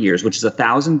 3 years, which is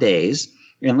 1,000 days.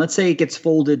 And let's say it gets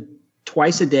folded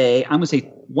twice a day. I'm going to say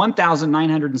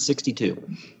 1,962.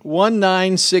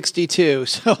 1962.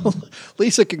 So,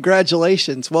 Lisa,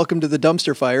 congratulations. Welcome to the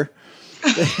dumpster fire.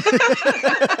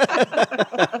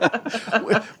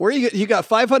 Where you got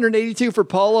 582 for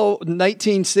Paulo,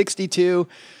 1962.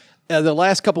 The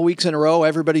last couple weeks in a row,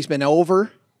 everybody's been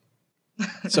over.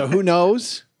 So who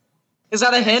knows? Is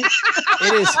that a hint?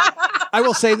 It is. I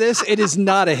will say this. It is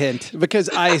not a hint because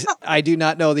I do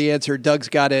not know the answer. Doug's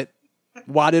got it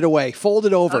wadded away,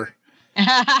 folded over.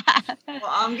 Well,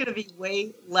 I'm going to be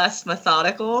way less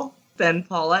methodical than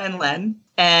Paula and Len.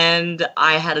 And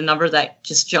I had a number that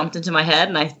just jumped into my head,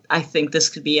 and I think this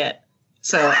could be it.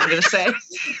 So I'm going to say,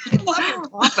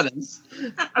 Confidence.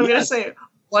 I'm going to say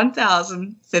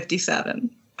 1,057.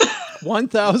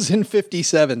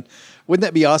 1,057. Wouldn't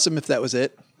that be awesome if that was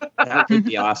it? That would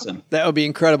be awesome. That would be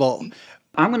incredible.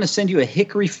 I'm going to send you a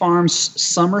Hickory Farms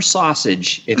summer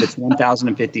sausage if it's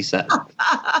 1,057.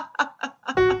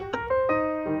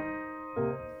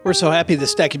 We're so happy that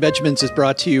Stacky Benjamins is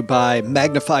brought to you by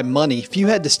Magnify Money. If you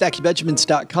head to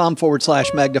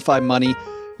stackybenjamins.com/Magnify Money,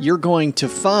 you're going to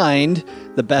find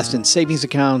the best in savings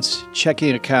accounts,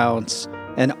 checking accounts,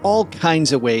 and all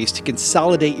kinds of ways to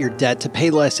consolidate your debt to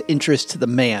pay less interest to the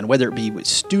man, whether it be with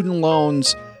student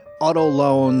loans, auto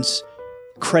loans,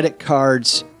 credit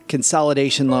cards,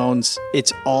 consolidation loans.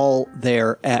 It's all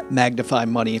there at Magnify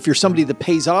Money. If you're somebody that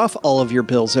pays off all of your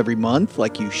bills every month,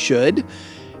 like you should,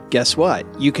 guess what?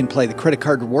 You can play the credit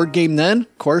card reward game then.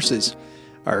 Of course, as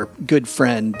our good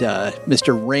friend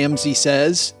Mr. Ramsey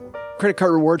says, credit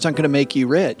card rewards aren't going to make you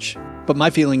rich. But my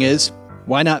feeling is,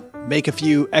 why not make a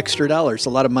few extra dollars?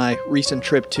 A lot of my recent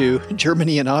trip to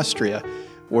Germany and Austria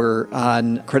were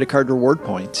on credit card reward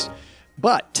points.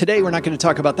 But today we're not going to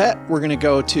talk about that. We're going to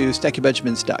go to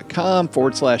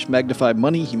stackybenjamins.com/Magnify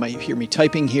Money. You might hear me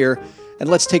typing here. And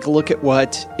let's take a look at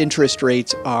what interest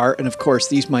rates are. And of course,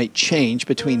 these might change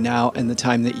between now and the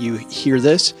time that you hear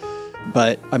this.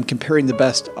 But I'm comparing the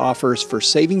best offers for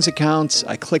savings accounts.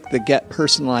 I click the Get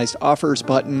Personalized Offers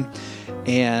button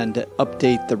and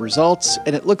update the results.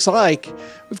 And it looks like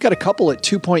we've got a couple at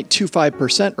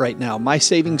 2.25% right now. My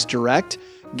Savings Direct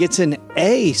gets an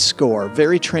A score,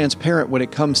 very transparent when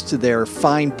it comes to their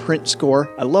fine print score.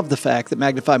 I love the fact that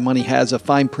Magnify Money has a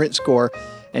fine print score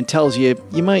and tells you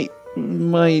might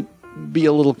be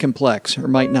a little complex or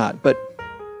might not. But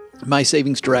My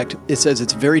Savings Direct, it says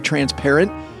it's very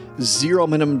transparent, 0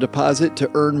 minimum deposit to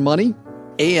earn money,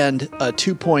 and a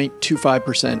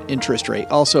 2.25% interest rate.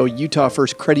 Also, Utah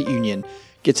First Credit Union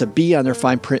gets a B on their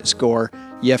fine print score.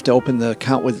 You have to open the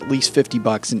account with at least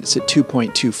 $50, and it's at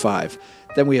 2.25.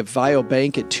 Then we have Vio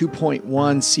Bank at 2.1,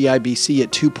 CIBC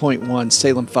at 2.1,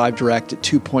 Salem 5 Direct at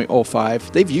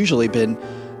 2.05. They've usually been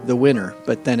the winner,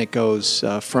 but then it goes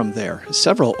from there.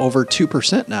 Several over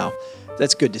 2% now.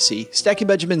 That's good to see.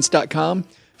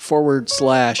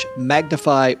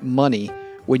 StackyBenjamins.com/Magnify Money.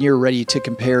 When you're ready to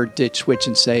compare, ditch, switch,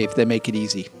 and save, they make it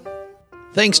easy.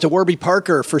 Thanks to Warby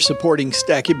Parker for supporting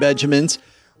Stacky Benjamins.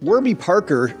 Warby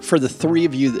Parker, for the three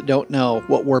of you that don't know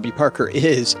what Warby Parker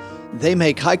is, they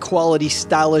make high-quality,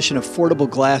 stylish, and affordable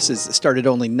glasses that start at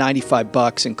only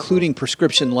 $95, including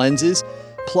prescription lenses.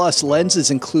 Plus, lenses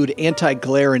include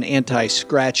anti-glare and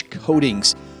anti-scratch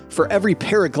coatings. For every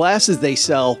pair of glasses they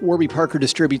sell, Warby Parker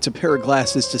distributes a pair of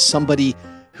glasses to somebody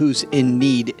who's in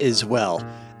need as well.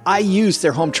 I used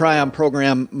their home try-on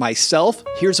program myself.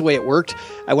 Here's the way it worked.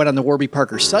 I went on the Warby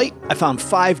Parker site. I found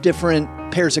 5 different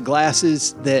pairs of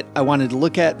glasses that I wanted to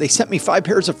look at. They sent me 5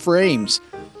 pairs of frames,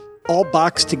 all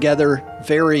boxed together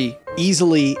very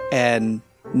easily and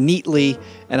neatly,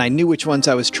 and I knew which ones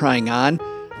I was trying on.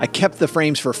 I kept the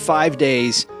frames for 5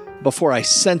 days before I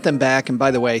sent them back. And by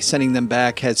the way, sending them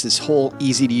back has this whole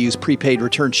easy-to-use prepaid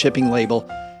return shipping label.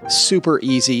 Super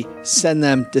easy. Send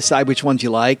them, decide which ones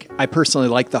you like. I personally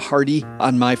like the Hardy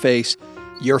on my face.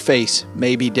 Your face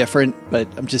may be different, but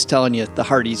I'm just telling you, the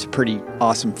Hardy's a pretty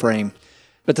awesome frame.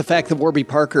 But the fact that Warby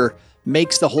Parker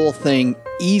makes the whole thing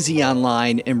easy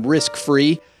online and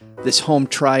risk-free, this home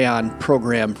try-on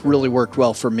program really worked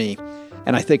well for me.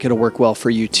 And I think it'll work well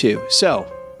for you too.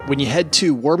 So, when you head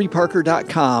to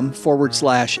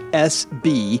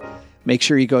warbyparker.com/SB, make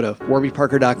sure you go to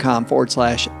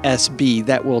warbyparker.com/SB.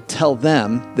 That will tell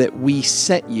them that we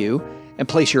sent you and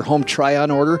place your home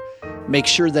try-on order. Make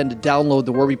sure then to download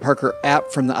the Warby Parker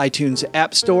app from the iTunes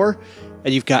App Store,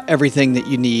 and you've got everything that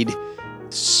you need.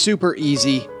 Super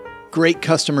easy, great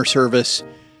customer service.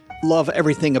 Love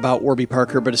everything about Warby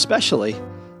Parker, but especially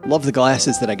love the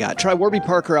glasses that I got. Try Warby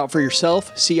Parker out for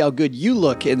yourself. See how good you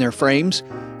look in their frames.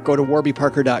 Go to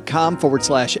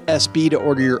warbyparker.com/SB to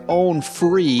order your own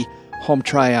free home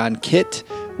try-on kit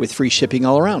with free shipping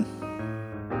all around.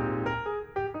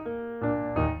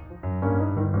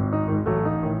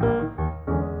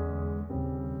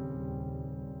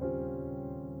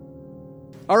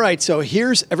 All right, so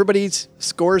here's everybody's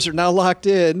scores are now locked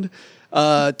in.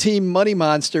 Team Money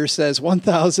Monster says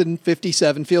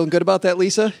 1,057. Feeling good about that,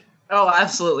 Lisa? Oh,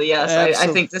 absolutely, yes. I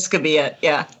think this could be it,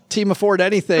 yeah. Team Afford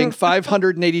Anything,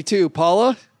 582.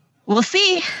 Paula? We'll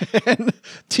see. And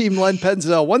Team Len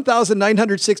Penzo,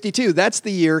 1,962. That's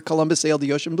the year Columbus sailed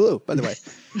the ocean blue, by the way.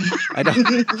 I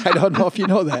don't know if you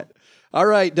know that. All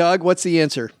right, Doug, what's the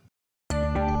answer?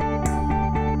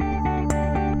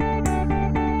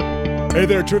 Hey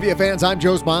there, trivia fans. I'm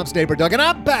Joe's mom's neighbor, Doug, and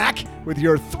I'm back with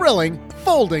your thrilling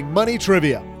folding money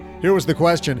trivia. Here was the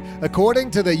question.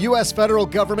 According to the U.S. federal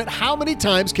government, how many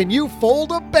times can you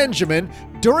fold a Benjamin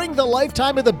during the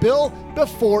lifetime of the bill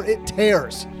before it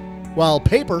tears? While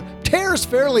paper tears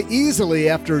fairly easily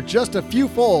after just a few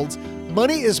folds,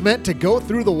 money is meant to go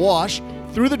through the wash,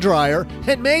 through the dryer,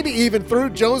 and maybe even through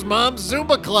Joe's mom's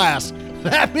Zumba class.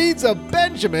 That means a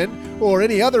Benjamin, or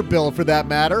any other bill for that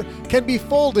matter, can be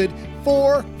folded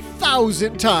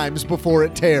 4,000 times before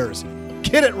it tears.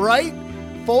 Get it right?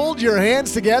 Fold your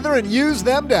hands together and use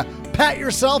them to pat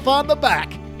yourself on the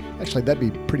back. Actually, that'd be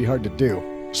pretty hard to do.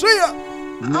 See ya!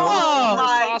 No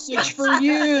sausage for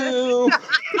you.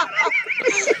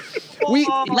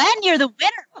 Len, you're the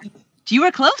winner. You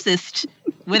were closest,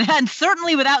 and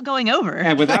certainly without going over.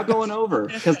 And without going over,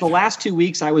 because the last 2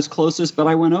 weeks I was closest, but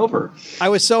I went over. I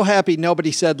was so happy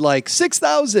nobody said like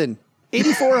 6,000,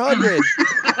 8,400.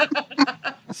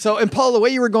 So, and Paul, the way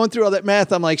you were going through all that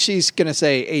math, I'm like, she's going to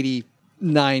say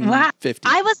 89.50.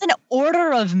 I was an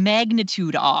order of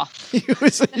magnitude off. he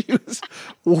was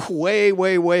way,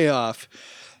 way, way off.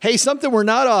 Hey, something we're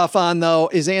not off on, though,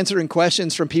 is answering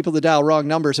questions from people that dial wrong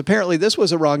numbers. Apparently, this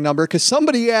was a wrong number because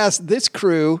somebody asked this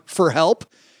crew for help.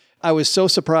 I was so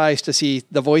surprised to see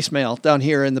the voicemail down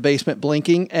here in the basement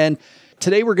blinking. And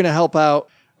today we're going to help out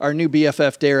our new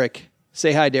BFF, Derek.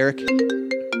 Say hi, Derek.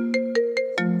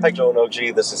 Hi, Joe and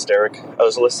OG. This is Derek. I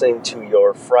was listening to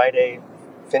your Friday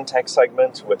FinTech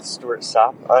segment with Stuart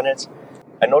Sopp on it.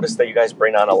 I noticed that you guys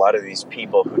bring on a lot of these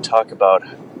people who talk about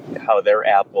how their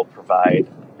app will provide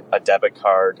a debit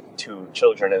card to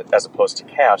children as opposed to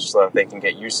cash so that they can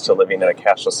get used to living in a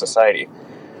cashless society.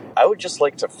 I would just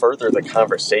like to further the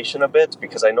conversation a bit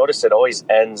because I notice it always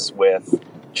ends with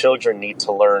children need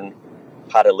to learn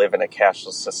how to live in a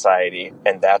cashless society,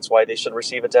 and that's why they should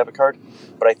receive a debit card.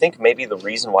 But I think maybe the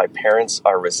reason why parents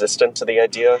are resistant to the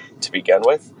idea to begin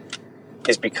with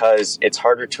is because it's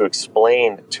harder to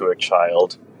explain to a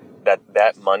child that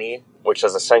that money, which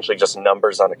is essentially just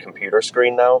numbers on a computer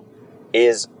screen now,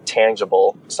 is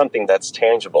tangible, something that's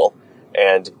tangible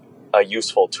and a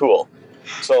useful tool.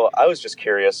 So I was just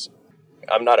curious,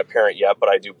 I'm not a parent yet, but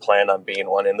I do plan on being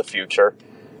one in the future.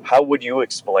 How would you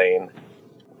explain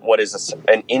what is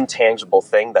an intangible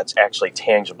thing that's actually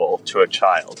tangible to a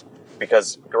child?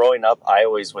 Because growing up, I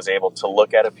always was able to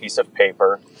look at a piece of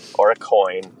paper or a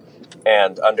coin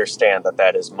and understand that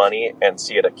that is money and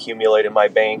see it accumulate in my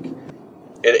bank.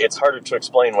 It's harder to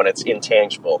explain when it's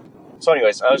intangible. So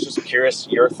anyways, I was just curious,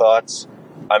 your thoughts.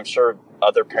 I'm sure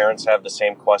other parents have the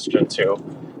same question too,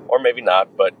 or maybe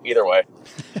not, but either way,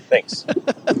 thanks.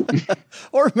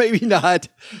 Or maybe not.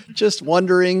 Just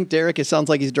wondering. Derek, it sounds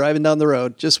like he's driving down the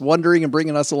road, just wondering and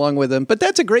bringing us along with him. But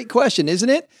that's a great question, isn't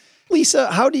it?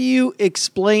 Lisa, how do you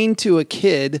explain to a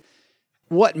kid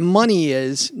what money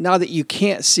is now that you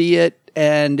can't see it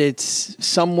and it's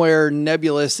somewhere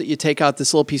nebulous that you take out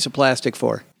this little piece of plastic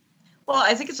for? Well,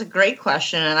 I think it's a great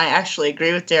question, and I actually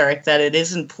agree with Derek that it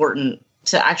is important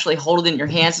to actually hold it in your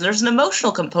hands. And there's an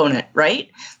emotional component,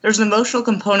 right? There's an emotional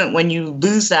component when you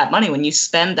lose that money, when you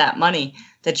spend that money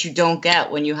that you don't get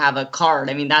when you have a card.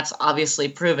 I mean, that's obviously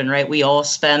proven, right? We all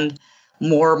spend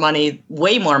more money,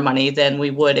 way more money than we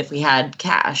would if we had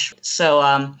cash. So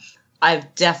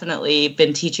I've definitely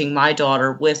been teaching my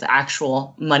daughter with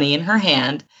actual money in her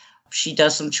hand. she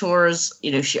does some chores,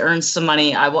 she earns some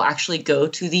money, I will actually go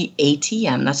to the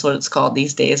ATM. That's what it's called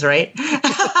these days, right?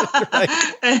 Right.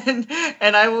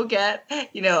 And I will get,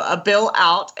 a bill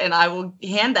out and I will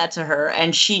hand that to her.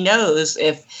 And she knows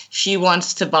if she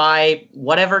wants to buy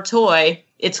whatever toy,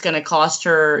 it's going to cost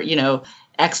her,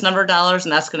 X number of dollars,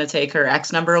 and that's going to take her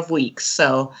X number of weeks.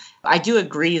 So I do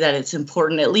agree that it's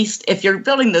important, at least if you're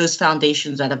building those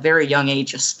foundations at a very young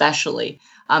age, especially,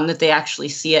 that they actually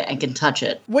see it and can touch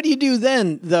it. What do you do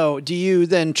then, though? Do you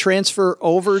then transfer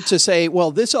over to say, well,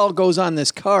 this all goes on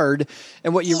this card,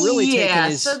 and what you really taking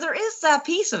is... so there is that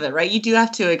piece of it, right? You do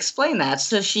have to explain that.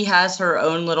 So she has her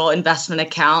own little investment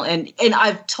account, and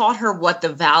I've taught her what the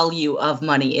value of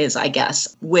money is, I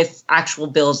guess, with actual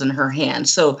bills in her hand.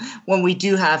 So when we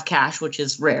do have cash, which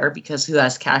is rare because who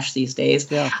has cash these days,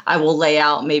 I will lay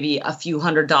out maybe a few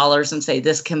 $100s and say,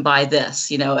 this can buy this,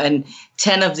 and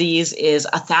 10 of these is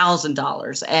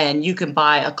 $1,000, and you can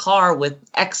buy a car with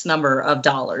X number of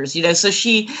dollars. So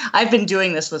I've been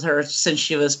doing this with her since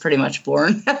she was pretty much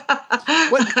born.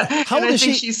 How old is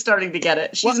she? She's starting to get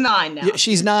it. She's 9 now. Yeah,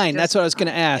 she's 9. That's what I was going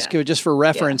to ask, just for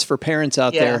reference for parents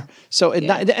out there. So,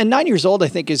 and 9 years old, I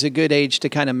think, is a good age to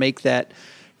kind of make that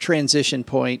transition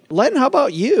point. Len, how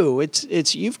about you?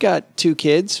 It's you've got 2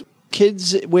 kids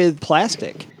with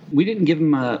plastic. We didn't give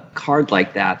them a card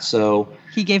like that, so...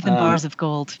 He gave them bars of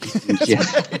gold.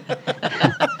 Yes.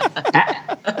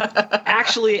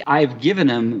 Actually, I've given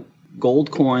them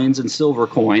gold coins and silver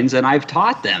coins, and I've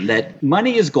taught them that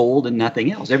money is gold and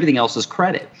nothing else. Everything else is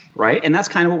credit, right? And that's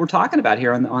kind of what we're talking about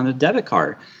here on the debit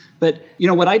card. But,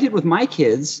 what I did with my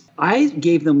kids, I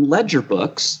gave them ledger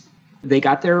books. They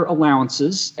got their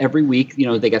allowances every week.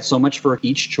 They got so much for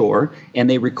each chore, and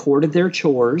they recorded their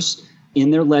chores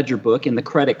in their ledger book in the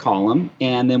credit column.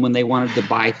 And then when they wanted to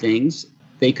buy things,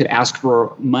 they could ask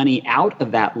for money out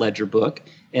of that ledger book,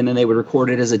 and then they would record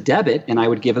it as a debit, and I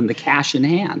would give them the cash in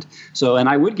hand. And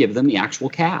I would give them the actual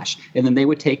cash, and then they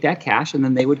would take that cash, and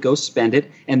then they would go spend it,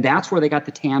 and that's where they got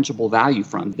the tangible value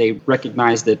from. They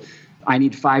recognized that I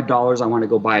need $5, I want to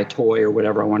go buy a toy or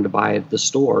whatever I wanted to buy at the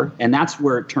store, and that's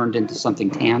where it turned into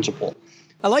something tangible.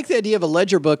 I like the idea of a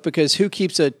ledger book because who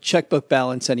keeps a checkbook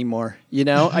balance anymore?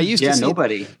 I used to see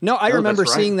nobody. I remember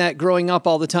seeing that growing up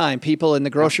all the time. People in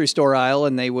the grocery store aisle,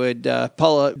 and they would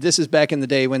Paula. This is back in the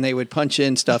day when they would punch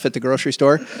in stuff at the grocery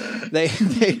store. They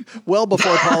well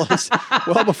before Paula's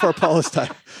time.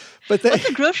 But what's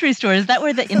a grocery store? Is that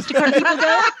where the Instacart people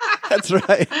go? That's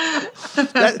right.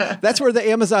 That's where the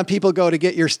Amazon people go to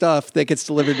get your stuff that gets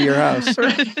delivered to your house.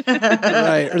 Right.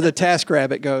 Or the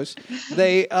TaskRabbit goes.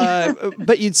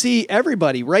 But you'd see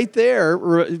everybody right there.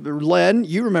 Len,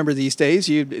 you remember these days.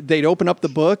 They'd open up the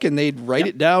book and they'd write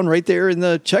it down right there in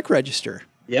the check register.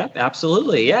 Yeah,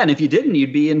 absolutely. Yeah, and if you didn't,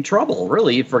 you'd be in trouble.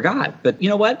 Really, you forgot. But you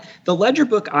know what? The ledger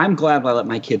book, I'm glad I let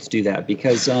my kids do that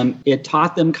because it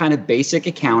taught them kind of basic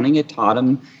accounting. It taught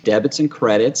them debits and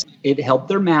credits. It helped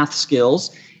their math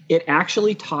skills. It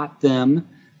actually taught them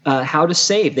how to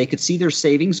save. They could see their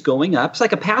savings going up. It's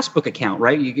like a passbook account,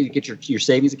 right? You get your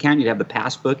savings account, you'd have the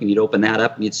passbook, and you'd open that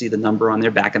up, and you'd see the number on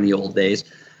there back in the old days.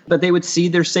 But they would see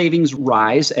their savings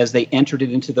rise as they entered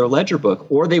it into their ledger book,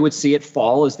 or they would see it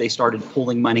fall as they started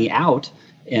pulling money out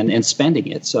and spending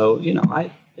it. So,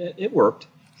 it worked.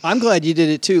 I'm glad you did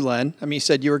it too, Len. I mean, you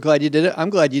said you were glad you did it.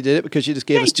 I'm glad you did it because you just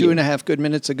gave us 2.5 good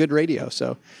minutes of good radio.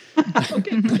 So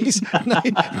nice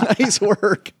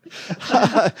work.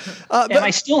 And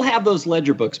I still have those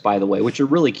ledger books, by the way, which are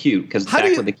really cute because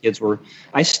back when the kids were,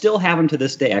 I still have them to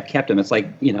this day. I've kept them. It's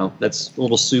like, that's a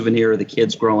little souvenir of the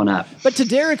kids growing up. But to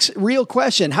Derek's real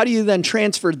question, how do you then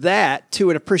transfer that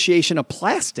to an appreciation of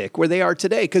plastic where they are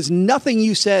today? Because nothing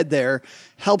you said there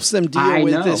helps them deal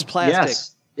with this plastic.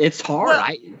 Yes. It's hard.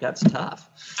 Well, that's tough.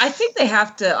 I think they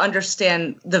have to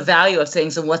understand the value of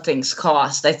things and what things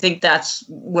cost. I think that's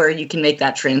where you can make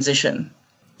that transition.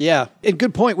 Yeah. And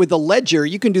good point. With the ledger,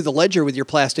 you can do the ledger with your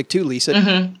plastic too, Lisa.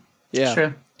 Mm-hmm. Yeah.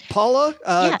 True.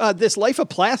 Paula, this life of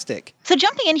plastic. So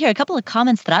jumping in here, a couple of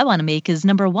comments that I want to make is,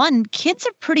 number one, kids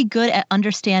are pretty good at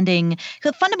understanding.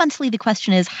 So fundamentally, the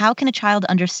question is, how can a child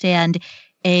understand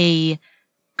a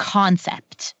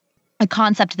concept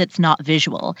that's not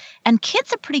visual? And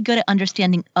kids are pretty good at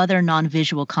understanding other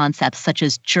non-visual concepts such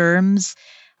as germs,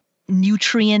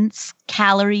 nutrients,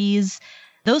 calories.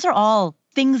 Those are all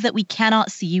things that we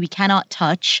cannot see, we cannot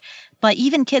touch. But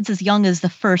even kids as young as the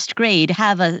first grade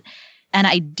have an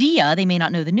idea. They may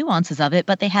not know the nuances of it,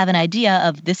 but they have an idea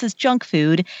of this is junk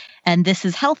food and this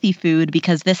is healthy food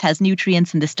because this has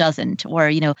nutrients and this doesn't.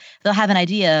 Or, they'll have an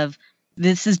idea of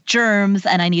this is germs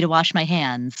and I need to wash my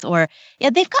hands. Or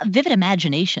they've got vivid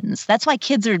imaginations. That's why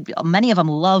many of them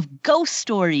love ghost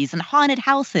stories and haunted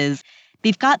houses.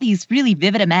 They've got these really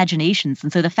vivid imaginations.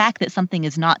 And so the fact that something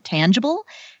is not tangible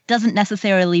doesn't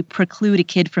necessarily preclude a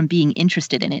kid from being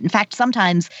interested in it. In fact,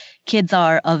 sometimes kids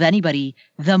are, of anybody,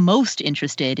 the most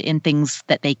interested in things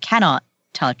that they cannot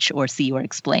touch or see or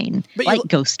explain, like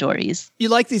ghost stories. You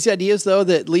like these ideas, though,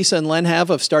 that Lisa and Len have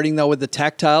of starting, though, with the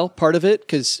tactile part of it?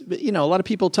 Because, a lot of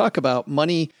people talk about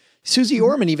money. Susie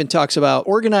Orman even talks about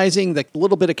organizing the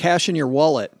little bit of cash in your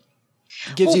wallet.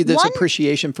 It gives you this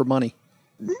appreciation for money.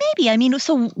 Maybe.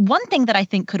 So one thing that I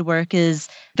think could work is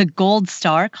the gold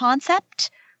star concept.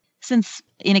 Since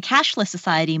in a cashless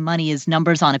society, money is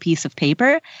numbers on a piece of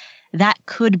paper, that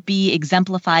could be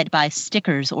exemplified by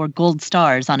stickers or gold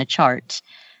stars on a chart.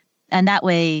 And that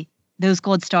way, those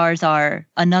gold stars are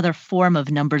another form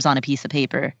of numbers on a piece of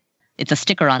paper. It's a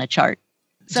sticker on a chart.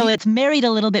 So it's married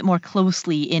a little bit more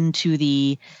closely into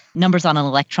the numbers on an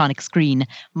electronic screen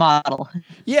model.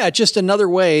 Yeah, just another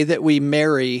way that we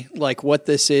marry like what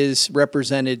this is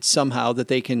represented somehow that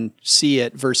they can see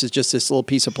it versus just this little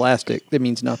piece of plastic that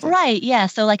means nothing. Right, yeah.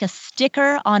 So like a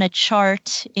sticker on a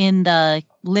chart in the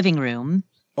living room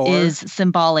is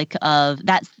symbolic of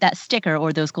that sticker,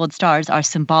 or those gold stars are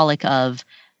symbolic of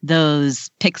those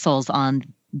pixels on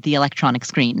the electronic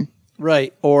screen.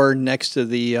 Right, or next to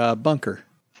the bunker.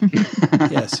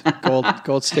 Yes,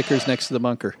 gold stickers next to the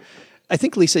bunker. I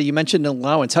think, Lisa, you mentioned an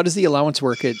allowance. How does the allowance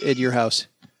work at your house?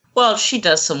 Well, she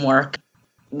does some work,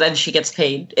 then she gets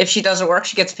paid. If she doesn't work,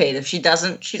 she gets paid. If she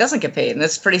doesn't get paid. And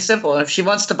it's pretty simple. And if she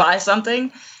wants to buy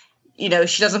something, she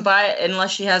doesn't buy it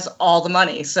unless she has all the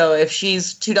money. So if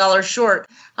she's $2 short,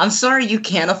 I'm sorry, you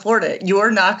can't afford it. You're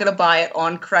not going to buy it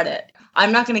on credit.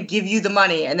 I'm not going to give you the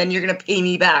money and then you're going to pay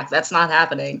me back. That's not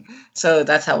happening. So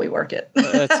that's how we work it.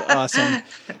 That's awesome.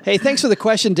 Hey, thanks for the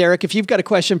question, Derek. If you've got a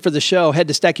question for the show, head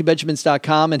to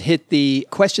StackyBenjamins.com and hit the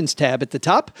questions tab at the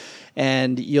top,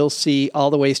 and you'll see all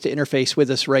the ways to interface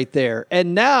with us right there.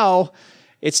 And now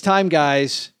it's time,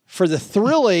 guys, for the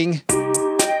thrilling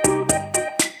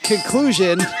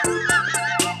conclusion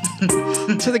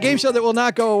to the game show that will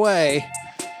not go away.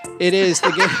 It is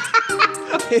the game.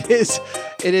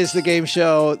 It is the game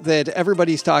show that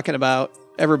everybody's talking about,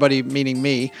 everybody meaning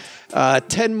me.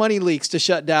 10 money leaks to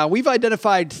shut down. We've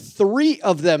identified 3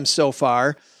 of them so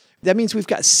far. That means we've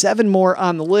got 7 more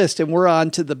on the list, and we're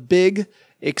on to the big,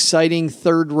 exciting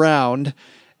third round.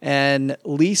 And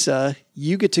Lisa,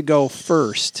 you get to go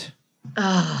first.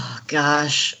 Oh,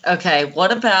 gosh. Okay,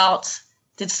 what about,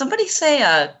 did somebody say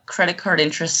a credit card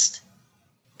interest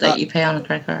that you pay on a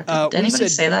credit card? Did anybody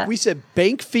say that? We said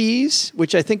bank fees,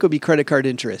 which I think would be credit card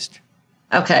interest.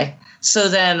 Okay. So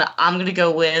then I'm going to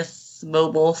go with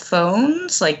mobile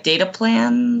phones, like data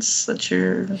plans that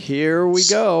you're... Here we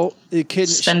go.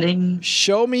 Spending...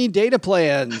 Show me data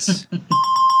plans.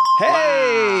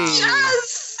 Hey!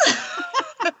 Yes!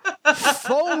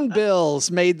 Phone bills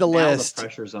made the list. Now the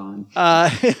pressure's on.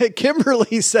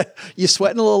 Kimberly said, you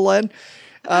sweating a little, Len?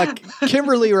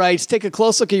 Kimberly writes, take a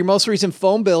close look at your most recent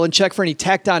phone bill and check for any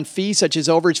tacked on fees such as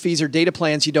overage fees or data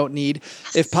plans you don't need.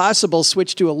 If possible,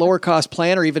 switch to a lower cost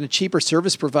plan or even a cheaper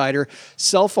service provider.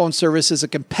 Cell phone service is a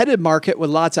competitive market with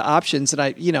lots of options.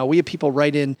 And we have people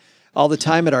write in all the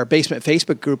time at our basement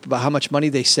Facebook group about how much money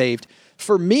they saved.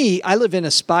 For me, I live in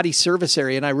a spotty service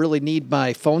area and I really need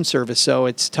my phone service. So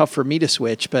it's tough for me to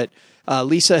switch. But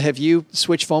Lisa, have you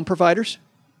switched phone providers?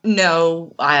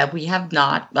 No, we have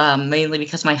not, mainly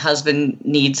because my husband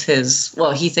needs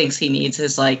he thinks he needs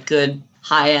his good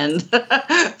high-end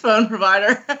phone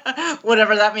provider,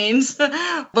 whatever that means.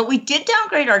 But we did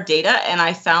downgrade our data, and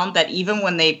I found that even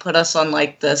when they put us on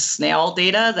the snail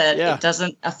data, that it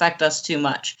doesn't affect us too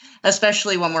much,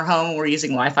 especially when we're home and we're using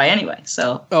Wi-Fi anyway.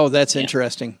 So. Oh, that's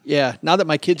interesting. Yeah. Now that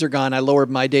my kids are gone, I lowered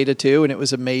my data too, and it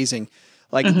was amazing.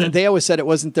 They always said it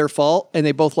wasn't their fault, and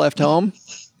they both left home.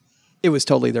 It was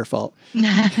totally their fault.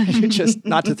 Just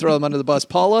not to throw them under the bus.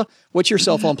 Paula, what's your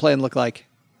cell phone plan look like?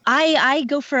 I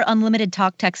go for unlimited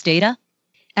talk, text, data.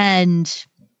 And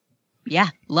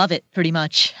love it pretty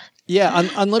much. Yeah,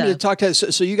 unlimited talk,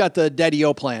 text. So you got the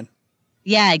Daddy-O plan.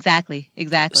 Yeah, exactly.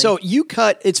 So you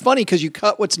it's funny because you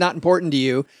cut what's not important to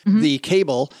you, the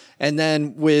cable, and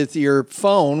then with your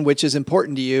phone, which is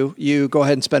important to you, you go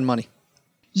ahead and spend money.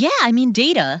 Yeah,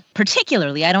 data,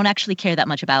 particularly, I don't actually care that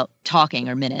much about talking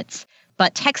or minutes,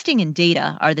 but texting and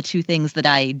data are the 2 things that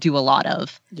I do a lot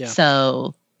of. Yeah.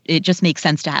 So it just makes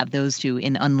sense to have those 2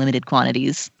 in unlimited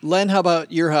quantities. Len, how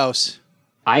about your house?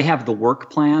 I have the work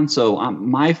plan, so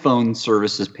my phone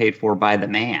service is paid for by the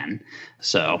man.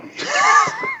 So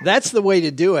that's the way to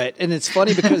do it. And it's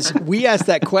funny because we asked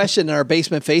that question in our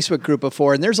basement Facebook group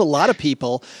before, and there's a lot of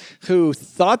people who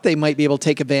thought they might be able to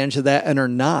take advantage of that and are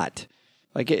not.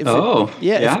 Like,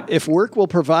 if work will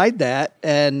provide that,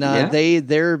 and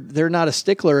they're not a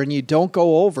stickler, and you don't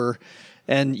go over,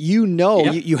 and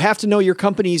you have to know your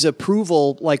company's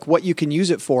approval, like what you can use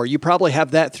it for. You probably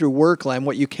have that through work, Len,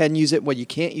 what you can use it, what you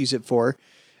can't use it for.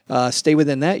 Stay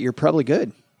within that. You're probably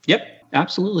good. Yep,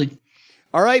 absolutely.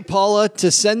 All right, Paula, to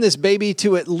send this baby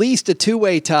to at least a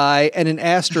 2-way tie and an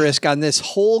asterisk on this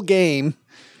whole game,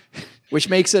 which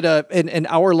makes it an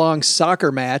hour-long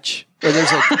soccer match where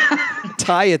there's a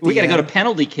tie at the end. We got to go to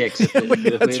penalty kicks.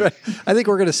 That's right. I think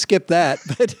we're going to skip that.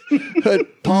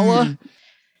 But Paula?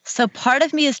 So part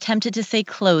of me is tempted to say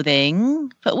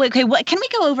clothing. But wait, okay, can we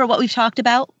go over what we've talked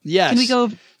about? Yes. Can we go?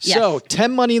 Yes. So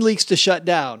 10 money leaks to shut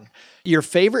down. Your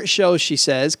favorite shows, she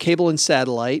says, cable and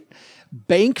satellite,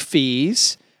 bank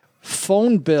fees,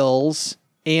 phone bills,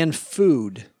 and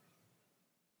food.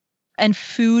 And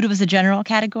food was a general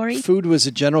category? Food was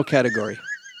a general category.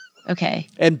 Okay.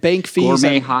 And bank fees.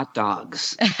 Gourmet hot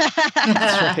dogs. That's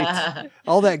right.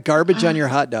 All that garbage on your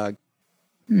hot dog.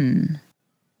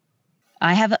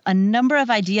 I have a number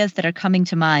of ideas that are coming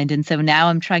to mind, and so now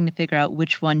I'm trying to figure out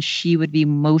which one she would be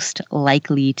most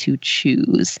likely to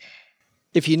choose.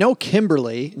 If you know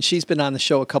Kimberly, and she's been on the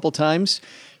show a couple times,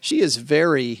 she is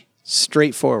very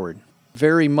straightforward.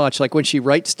 Very much like when she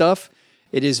writes stuff,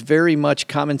 it is very much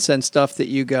common sense stuff that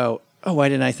you go, oh, why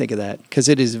didn't I think of that? Because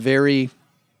it is very,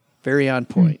 very on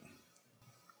point.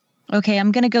 Okay,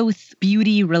 I'm going to go with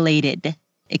beauty-related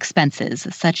expenses,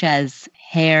 such as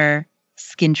hair,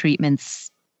 skin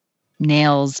treatments,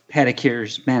 nails.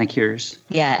 Pedicures, manicures.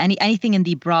 Yeah, anything in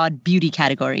the broad beauty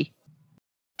category.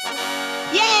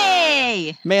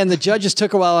 Yay! Man, the judges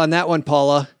took a while on that one,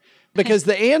 Paula, because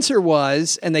the answer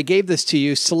was, and they gave this to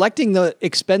you, selecting the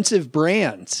expensive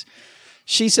brands.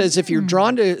 She says if you're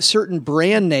drawn to certain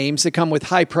brand names that come with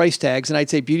high price tags, and I'd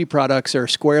say beauty products are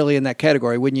squarely in that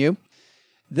category, wouldn't you?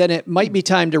 Then it might be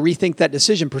time to rethink that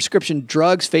decision. Prescription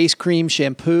drugs, face cream,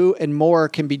 shampoo, and more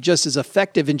can be just as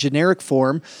effective in generic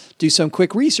form. Do some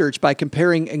quick research by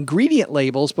comparing ingredient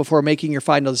labels before making your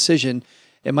final decision.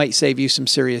 It might save you some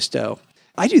serious dough.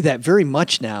 I do that very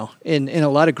much now in a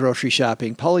lot of grocery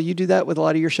shopping. Paula, you do that with a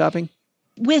lot of your shopping?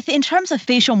 In terms of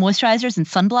facial moisturizers and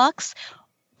sunblocks,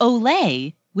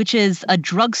 Olay, which is a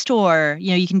drugstore,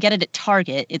 you can get it at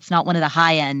Target. It's not one of the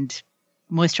high-end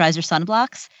moisturizer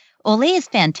sunblocks. Olay is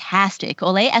fantastic.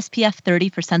 Olay SPF 30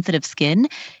 for sensitive skin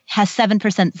has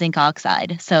 7% zinc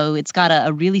oxide. So it's got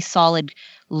a really solid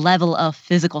level of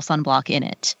physical sunblock in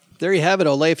it. There you have it,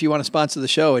 Olay. If you want to sponsor the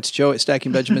show, it's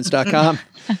joe@stackingbenjamins.com.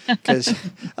 Because,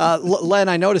 Len,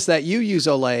 I noticed that you use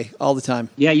Olay all the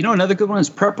time. Yeah, another good one is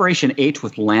Preparation H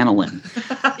with lanolin.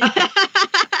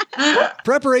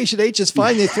 Preparation H is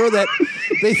fine. They throw that...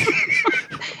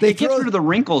 They get rid of the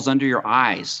wrinkles under your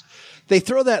eyes. They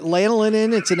throw that lanolin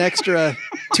in. It's an extra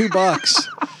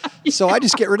 $2. So I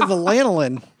just get rid of the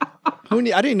lanolin.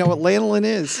 I didn't know what lanolin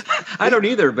is. I don't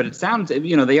either, but it sounds,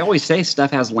 they always say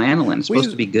stuff has lanolin. It's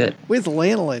supposed to be good. With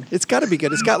lanolin. It's got to be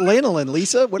good. It's got lanolin,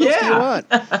 Lisa. What else do you want?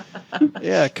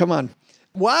 Yeah, come on.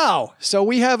 Wow. So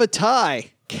we have a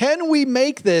tie. Can we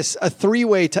make this a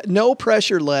 3-way tie? No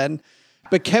pressure, Len,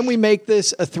 but can we make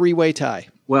this a 3-way tie?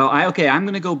 Well, I'm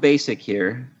going to go basic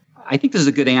here. I think this is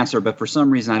a good answer, but for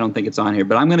some reason I don't think it's on here.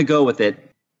 But I'm going to go with it.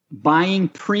 Buying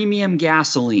premium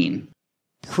gasoline.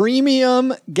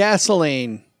 Premium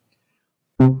gasoline.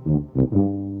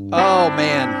 Oh,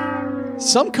 man.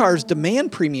 Some cars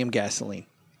demand premium gasoline.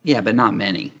 Yeah, but not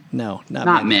many. No,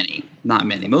 not many. Not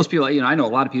many. Most people, I know a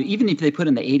lot of people, even if they put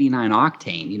in the 89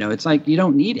 octane, it's like you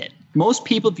don't need it. Most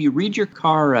people, if you read your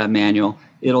car manual,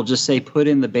 it'll just say put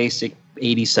in the basic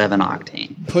 87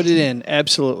 octane. Put it in,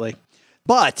 absolutely.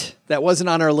 But that wasn't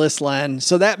on our list, Len.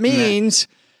 So that means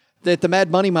that the Mad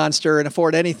Money Monster and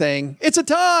Afford Anything, it's a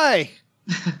tie.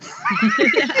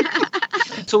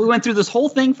 So we went through this whole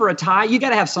thing for a tie. You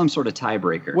got to have some sort of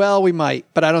tiebreaker. Well, we might,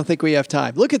 but I don't think we have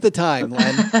time. Look at the time,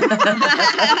 Len.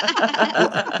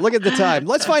 Look at the time.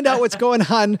 Let's find out what's going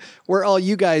on where all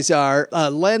you guys are.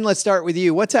 Len, let's start with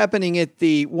you. What's happening at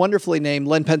the wonderfully named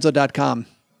lenpenzo.com?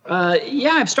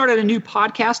 I've started a new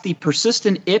podcast, the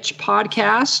Persistent Itch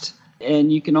Podcast.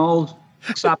 And you can all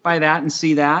stop by that and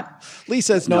see that.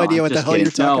 Lisa has no idea what the hell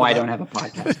you're talking about. No, I don't have a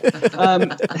podcast.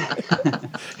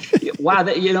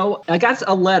 Wow, I got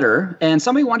a letter, and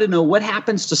somebody wanted to know what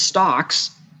happens to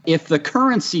stocks if the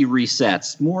currency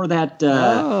resets, more of that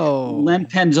Len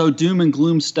Penzo doom and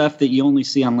gloom stuff that you only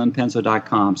see on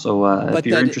lenpenzo.com. So if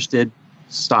you're interested,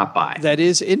 stop by. That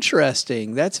is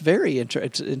interesting. That's very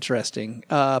interesting.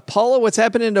 Paula, what's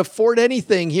happening to Afford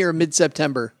Anything here in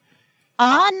mid-September?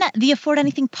 On the Afford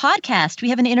Anything podcast, we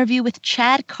have an interview with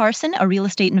Chad Carson, a real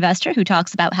estate investor who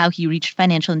talks about how he reached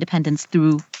financial independence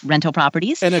through rental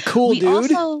properties. And a cool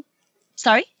dude.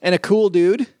 Sorry? And a cool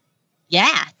dude.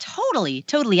 Yeah, totally.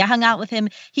 I hung out with him.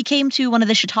 He came to one of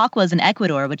the Chautauquas in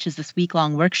Ecuador, which is this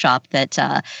week-long workshop that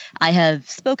I have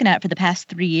spoken at for the past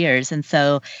 3 years. And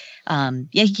so,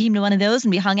 he came to one of those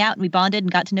and we hung out and we bonded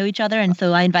and got to know each other. And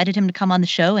so I invited him to come on the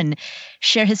show and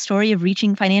share his story of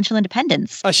reaching financial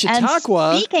independence. A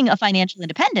Chautauqua? And speaking of financial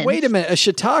independence. Wait a minute. A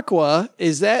Chautauqua,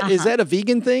 is that a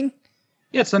vegan thing?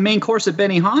 Yeah, it's the main course at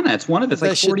Benihana. It's one of it's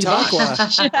like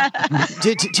 $40.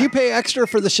 Did you pay extra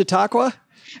for the Chautauqua?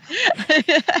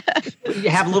 You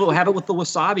have it with the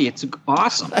wasabi. It's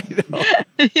awesome. I know.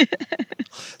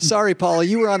 Sorry, Paula,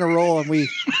 you were on a roll and we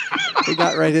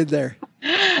got right in there.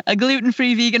 A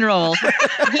gluten-free vegan roll.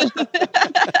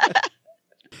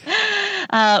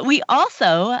 We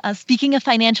also, speaking of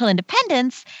financial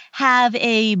independence, have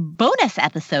a bonus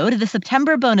episode, the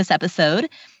September bonus episode,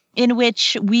 in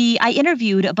which I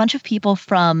interviewed a bunch of people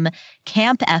from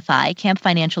Camp FI, Camp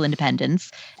Financial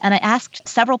Independence, and I asked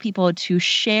several people to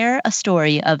share a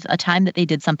story of a time that they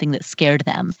did something that scared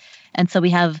them. And so we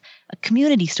have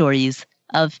community stories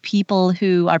of people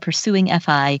who are pursuing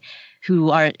FI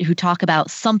who talk about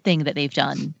something that they've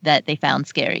done that they found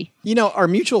scary. You know, our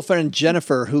mutual friend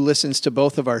Jennifer, who listens to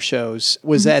both of our shows,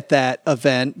 was at that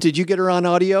event. Did you get her on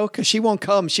audio? Because she won't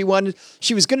come. She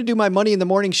was going to do my Money in the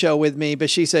Morning show with me, but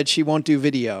she said she won't do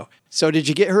video. So did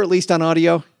you get her at least on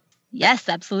audio? Yes,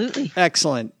 absolutely.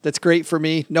 Excellent. That's great for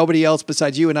me. Nobody else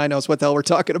besides you and I knows what the hell we're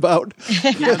talking about.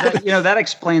 That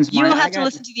explains You'll have to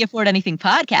listen to the Afford Anything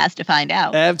podcast to find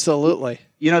out. Absolutely.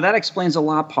 That explains a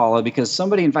lot, Paula, because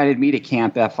somebody invited me to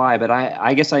Camp FI, but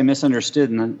I guess I misunderstood,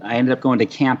 and I ended up going to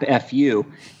Camp FU,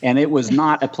 and it was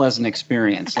not a pleasant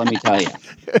experience, let me tell you.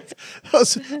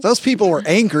 Those people were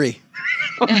angry.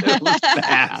 It was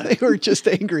bad. They were just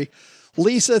angry.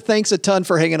 Lisa, thanks a ton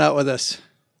for hanging out with us.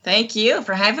 Thank you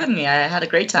for having me. I had a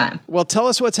great time. Well, tell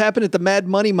us what's happened at the Mad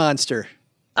Money Monster.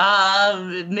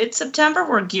 Mid-September,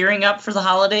 we're gearing up for the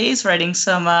holidays, writing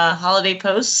some holiday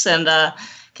posts and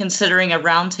considering a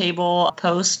roundtable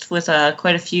post with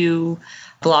quite a few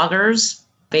bloggers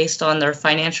based on their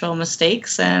financial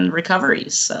mistakes and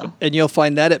recoveries. So, and you'll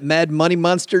find that at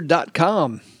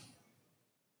madmoneymonster.com.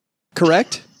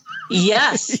 Correct?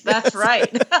 Yes, that's right.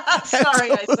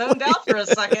 Sorry, I zoned out for a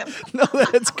second. No,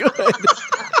 that's good.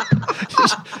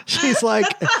 She's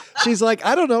like,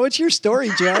 I don't know. It's your story,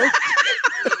 Joe.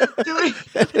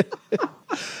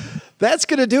 That's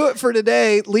going to do it for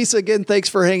today. Lisa, again, thanks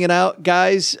for hanging out.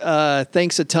 Guys,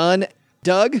 thanks a ton.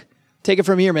 Doug, take it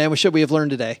from here, man. What should we have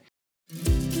learned today?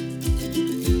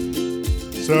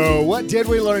 So what did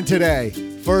we learn today?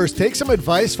 First, take some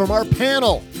advice from our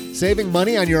panel. Saving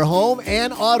money on your home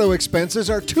and auto expenses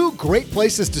are two great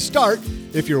places to start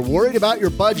if you're worried about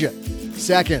your budget.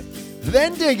 Second,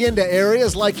 then dig into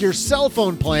areas like your cell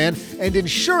phone plan and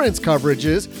insurance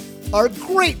coverages are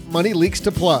great money leaks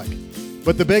to plug.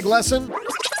 But the big lesson?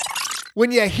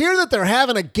 When you hear that they're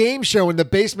having a game show in the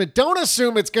basement, don't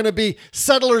assume it's going to be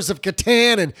Settlers of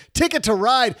Catan and Ticket to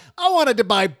Ride. I wanted to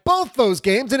buy both those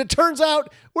games, and it turns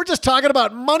out we're just talking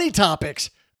about money topics.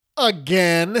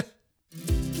 Again.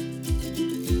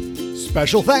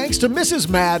 Special thanks to Mrs.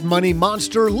 Mad Money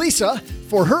Monster Lisa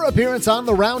for her appearance on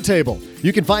the Roundtable.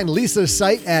 You can find Lisa's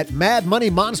site at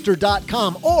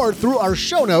madmoneymonster.com or through our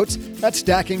show notes at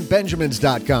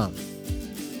stackingbenjamins.com.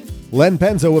 Len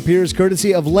Penzo appears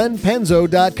courtesy of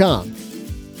lenpenzo.com.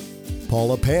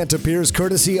 Paula Pant appears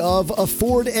courtesy of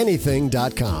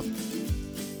affordanything.com.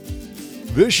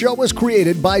 This show was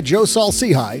created by Joe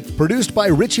Saul-Sehy, produced by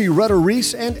Richie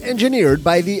Rutter-Reese, and engineered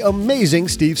by the amazing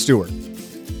Steve Stewart.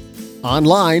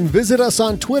 Online, visit us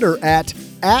on Twitter at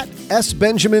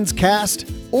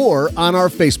SBenjaminsCast or on our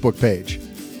Facebook page.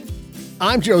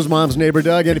 I'm Joe's mom's neighbor,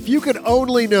 Doug, and if you could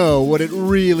only know what it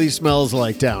really smells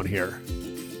like down here.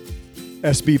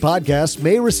 SB Podcasts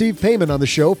may receive payment on the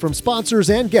show from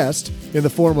sponsors and guests in the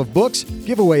form of books,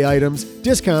 giveaway items,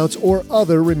 discounts, or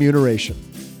other remuneration.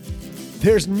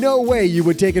 There's no way you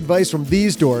would take advice from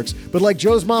these dorks, but like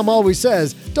Joe's mom always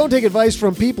says, don't take advice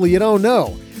from people you don't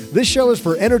know. This show is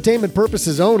for entertainment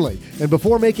purposes only, and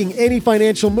before making any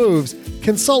financial moves,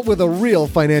 consult with a real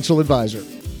financial advisor.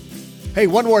 Hey,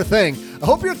 one more thing. I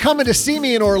hope you're coming to see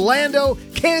me in Orlando,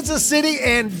 Kansas City,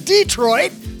 and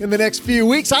Detroit In the next few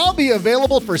weeks, I'll be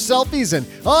available for selfies and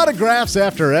autographs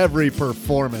after every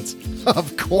performance.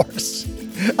 Of course.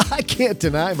 I can't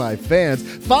deny my fans.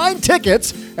 Find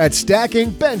tickets at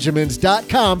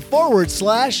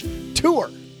stackingbenjamins.com/tour.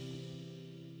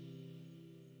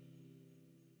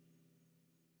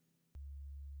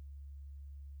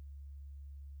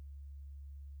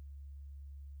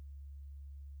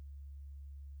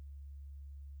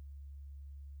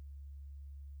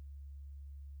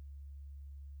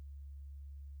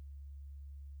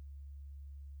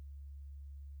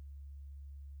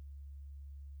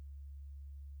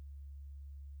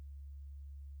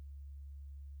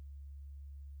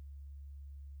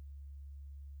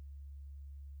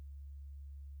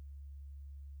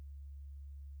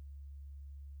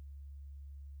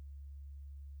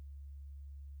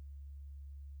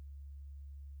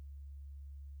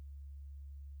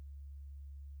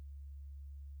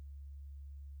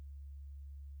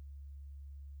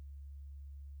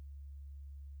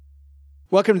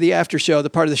 Welcome to the after show, the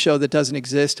part of the show that doesn't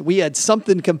exist. We had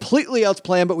something completely else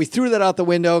planned, but we threw that out the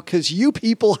window because you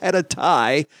people had a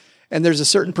tie, and there's a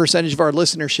certain percentage of our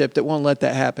listenership that won't let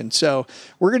that happen. So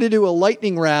we're going to do a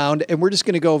lightning round, and we're just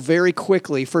going to go very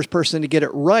quickly. First person to get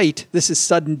it right, this is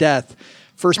sudden death.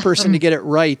 First person to get it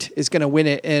right is going to win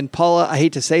it. And Paula, I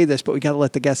hate to say this, but we got to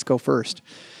let the guests go first.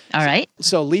 All right.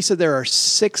 So Lisa, there are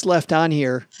 6 left on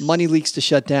here. Money leaks to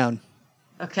shut down.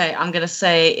 Okay, I'm going to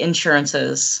say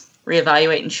insurances.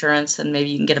 Reevaluate insurance, and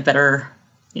maybe you can get a better,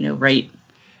 rate.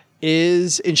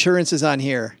 Is insurances on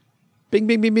here? Bing,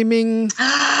 bing, bing, bing, bing.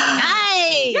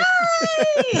 Nice.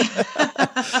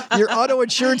 Your auto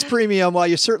insurance premium, while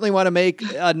you certainly want to make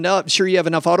enough, sure you have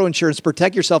enough auto insurance to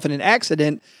protect yourself in an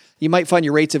accident, you might find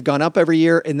your rates have gone up every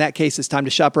year. In that case, it's time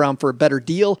to shop around for a better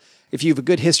deal. If you have a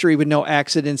good history with no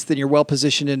accidents, then you're well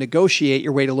positioned to negotiate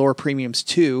your way to lower premiums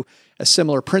too. A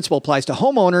similar principle applies to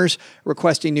homeowners.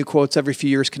 Requesting new quotes every few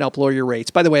years can help lower your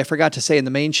rates. By the way, I forgot to say in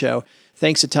the main show,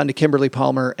 thanks a ton to Kimberly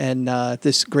Palmer and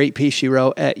this great piece she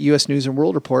wrote at U.S. News and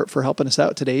World Report for helping us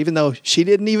out today, even though she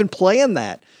didn't even plan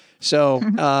that. So,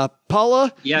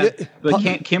 Paula? Yeah, but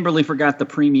Kimberly forgot the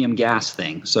premium gas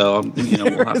thing. So,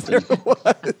 we'll have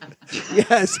to.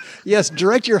 Yes.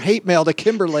 Direct your hate mail to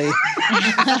Kimberly.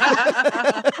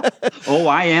 Oh,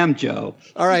 I am Joe.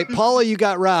 All right, Paula, you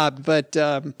got robbed, but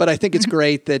I think it's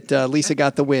great that Lisa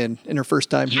got the win in her first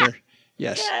time here.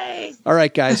 Yes. Yay. All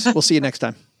right, guys, we'll see you next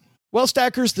time. Well,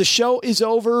 Stackers, the show is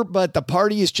over, but the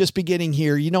party is just beginning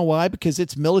here. You know why? Because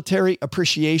it's Military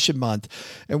Appreciation Month,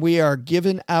 and we are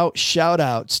giving out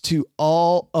shout-outs to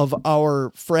all of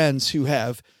our friends who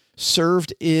have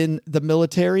served in the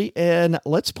military. And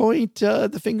let's point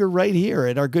the finger right here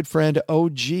at our good friend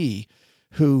OG,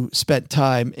 who spent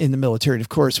time in the military. And, of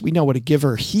course, we know what a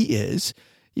giver he is,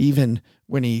 even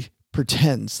when he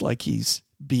pretends like he's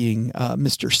being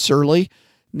Mr. Surly.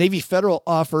 Navy Federal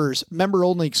offers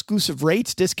member-only exclusive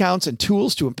rates, discounts, and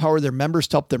tools to empower their members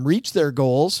to help them reach their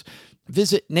goals.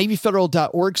 Visit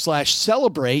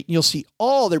NavyFederal.org/celebrate, and you'll see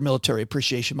all their Military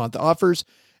Appreciation Month offers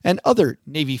and other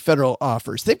Navy Federal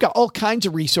offers. They've got all kinds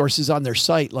of resources on their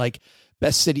site, like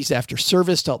best cities after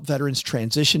service to help veterans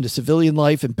transition to civilian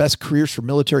life and best careers for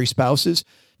military spouses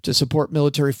to support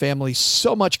military families.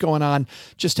 So much going on.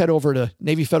 Just head over to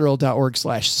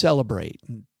NavyFederal.org/celebrate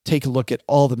and take a look at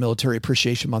all the Military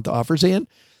Appreciation Month offers and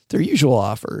their usual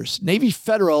offers. Navy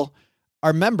Federal,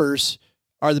 our members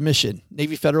are the mission.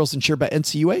 Navy Federal is insured by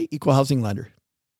NCUA, Equal Housing Lender.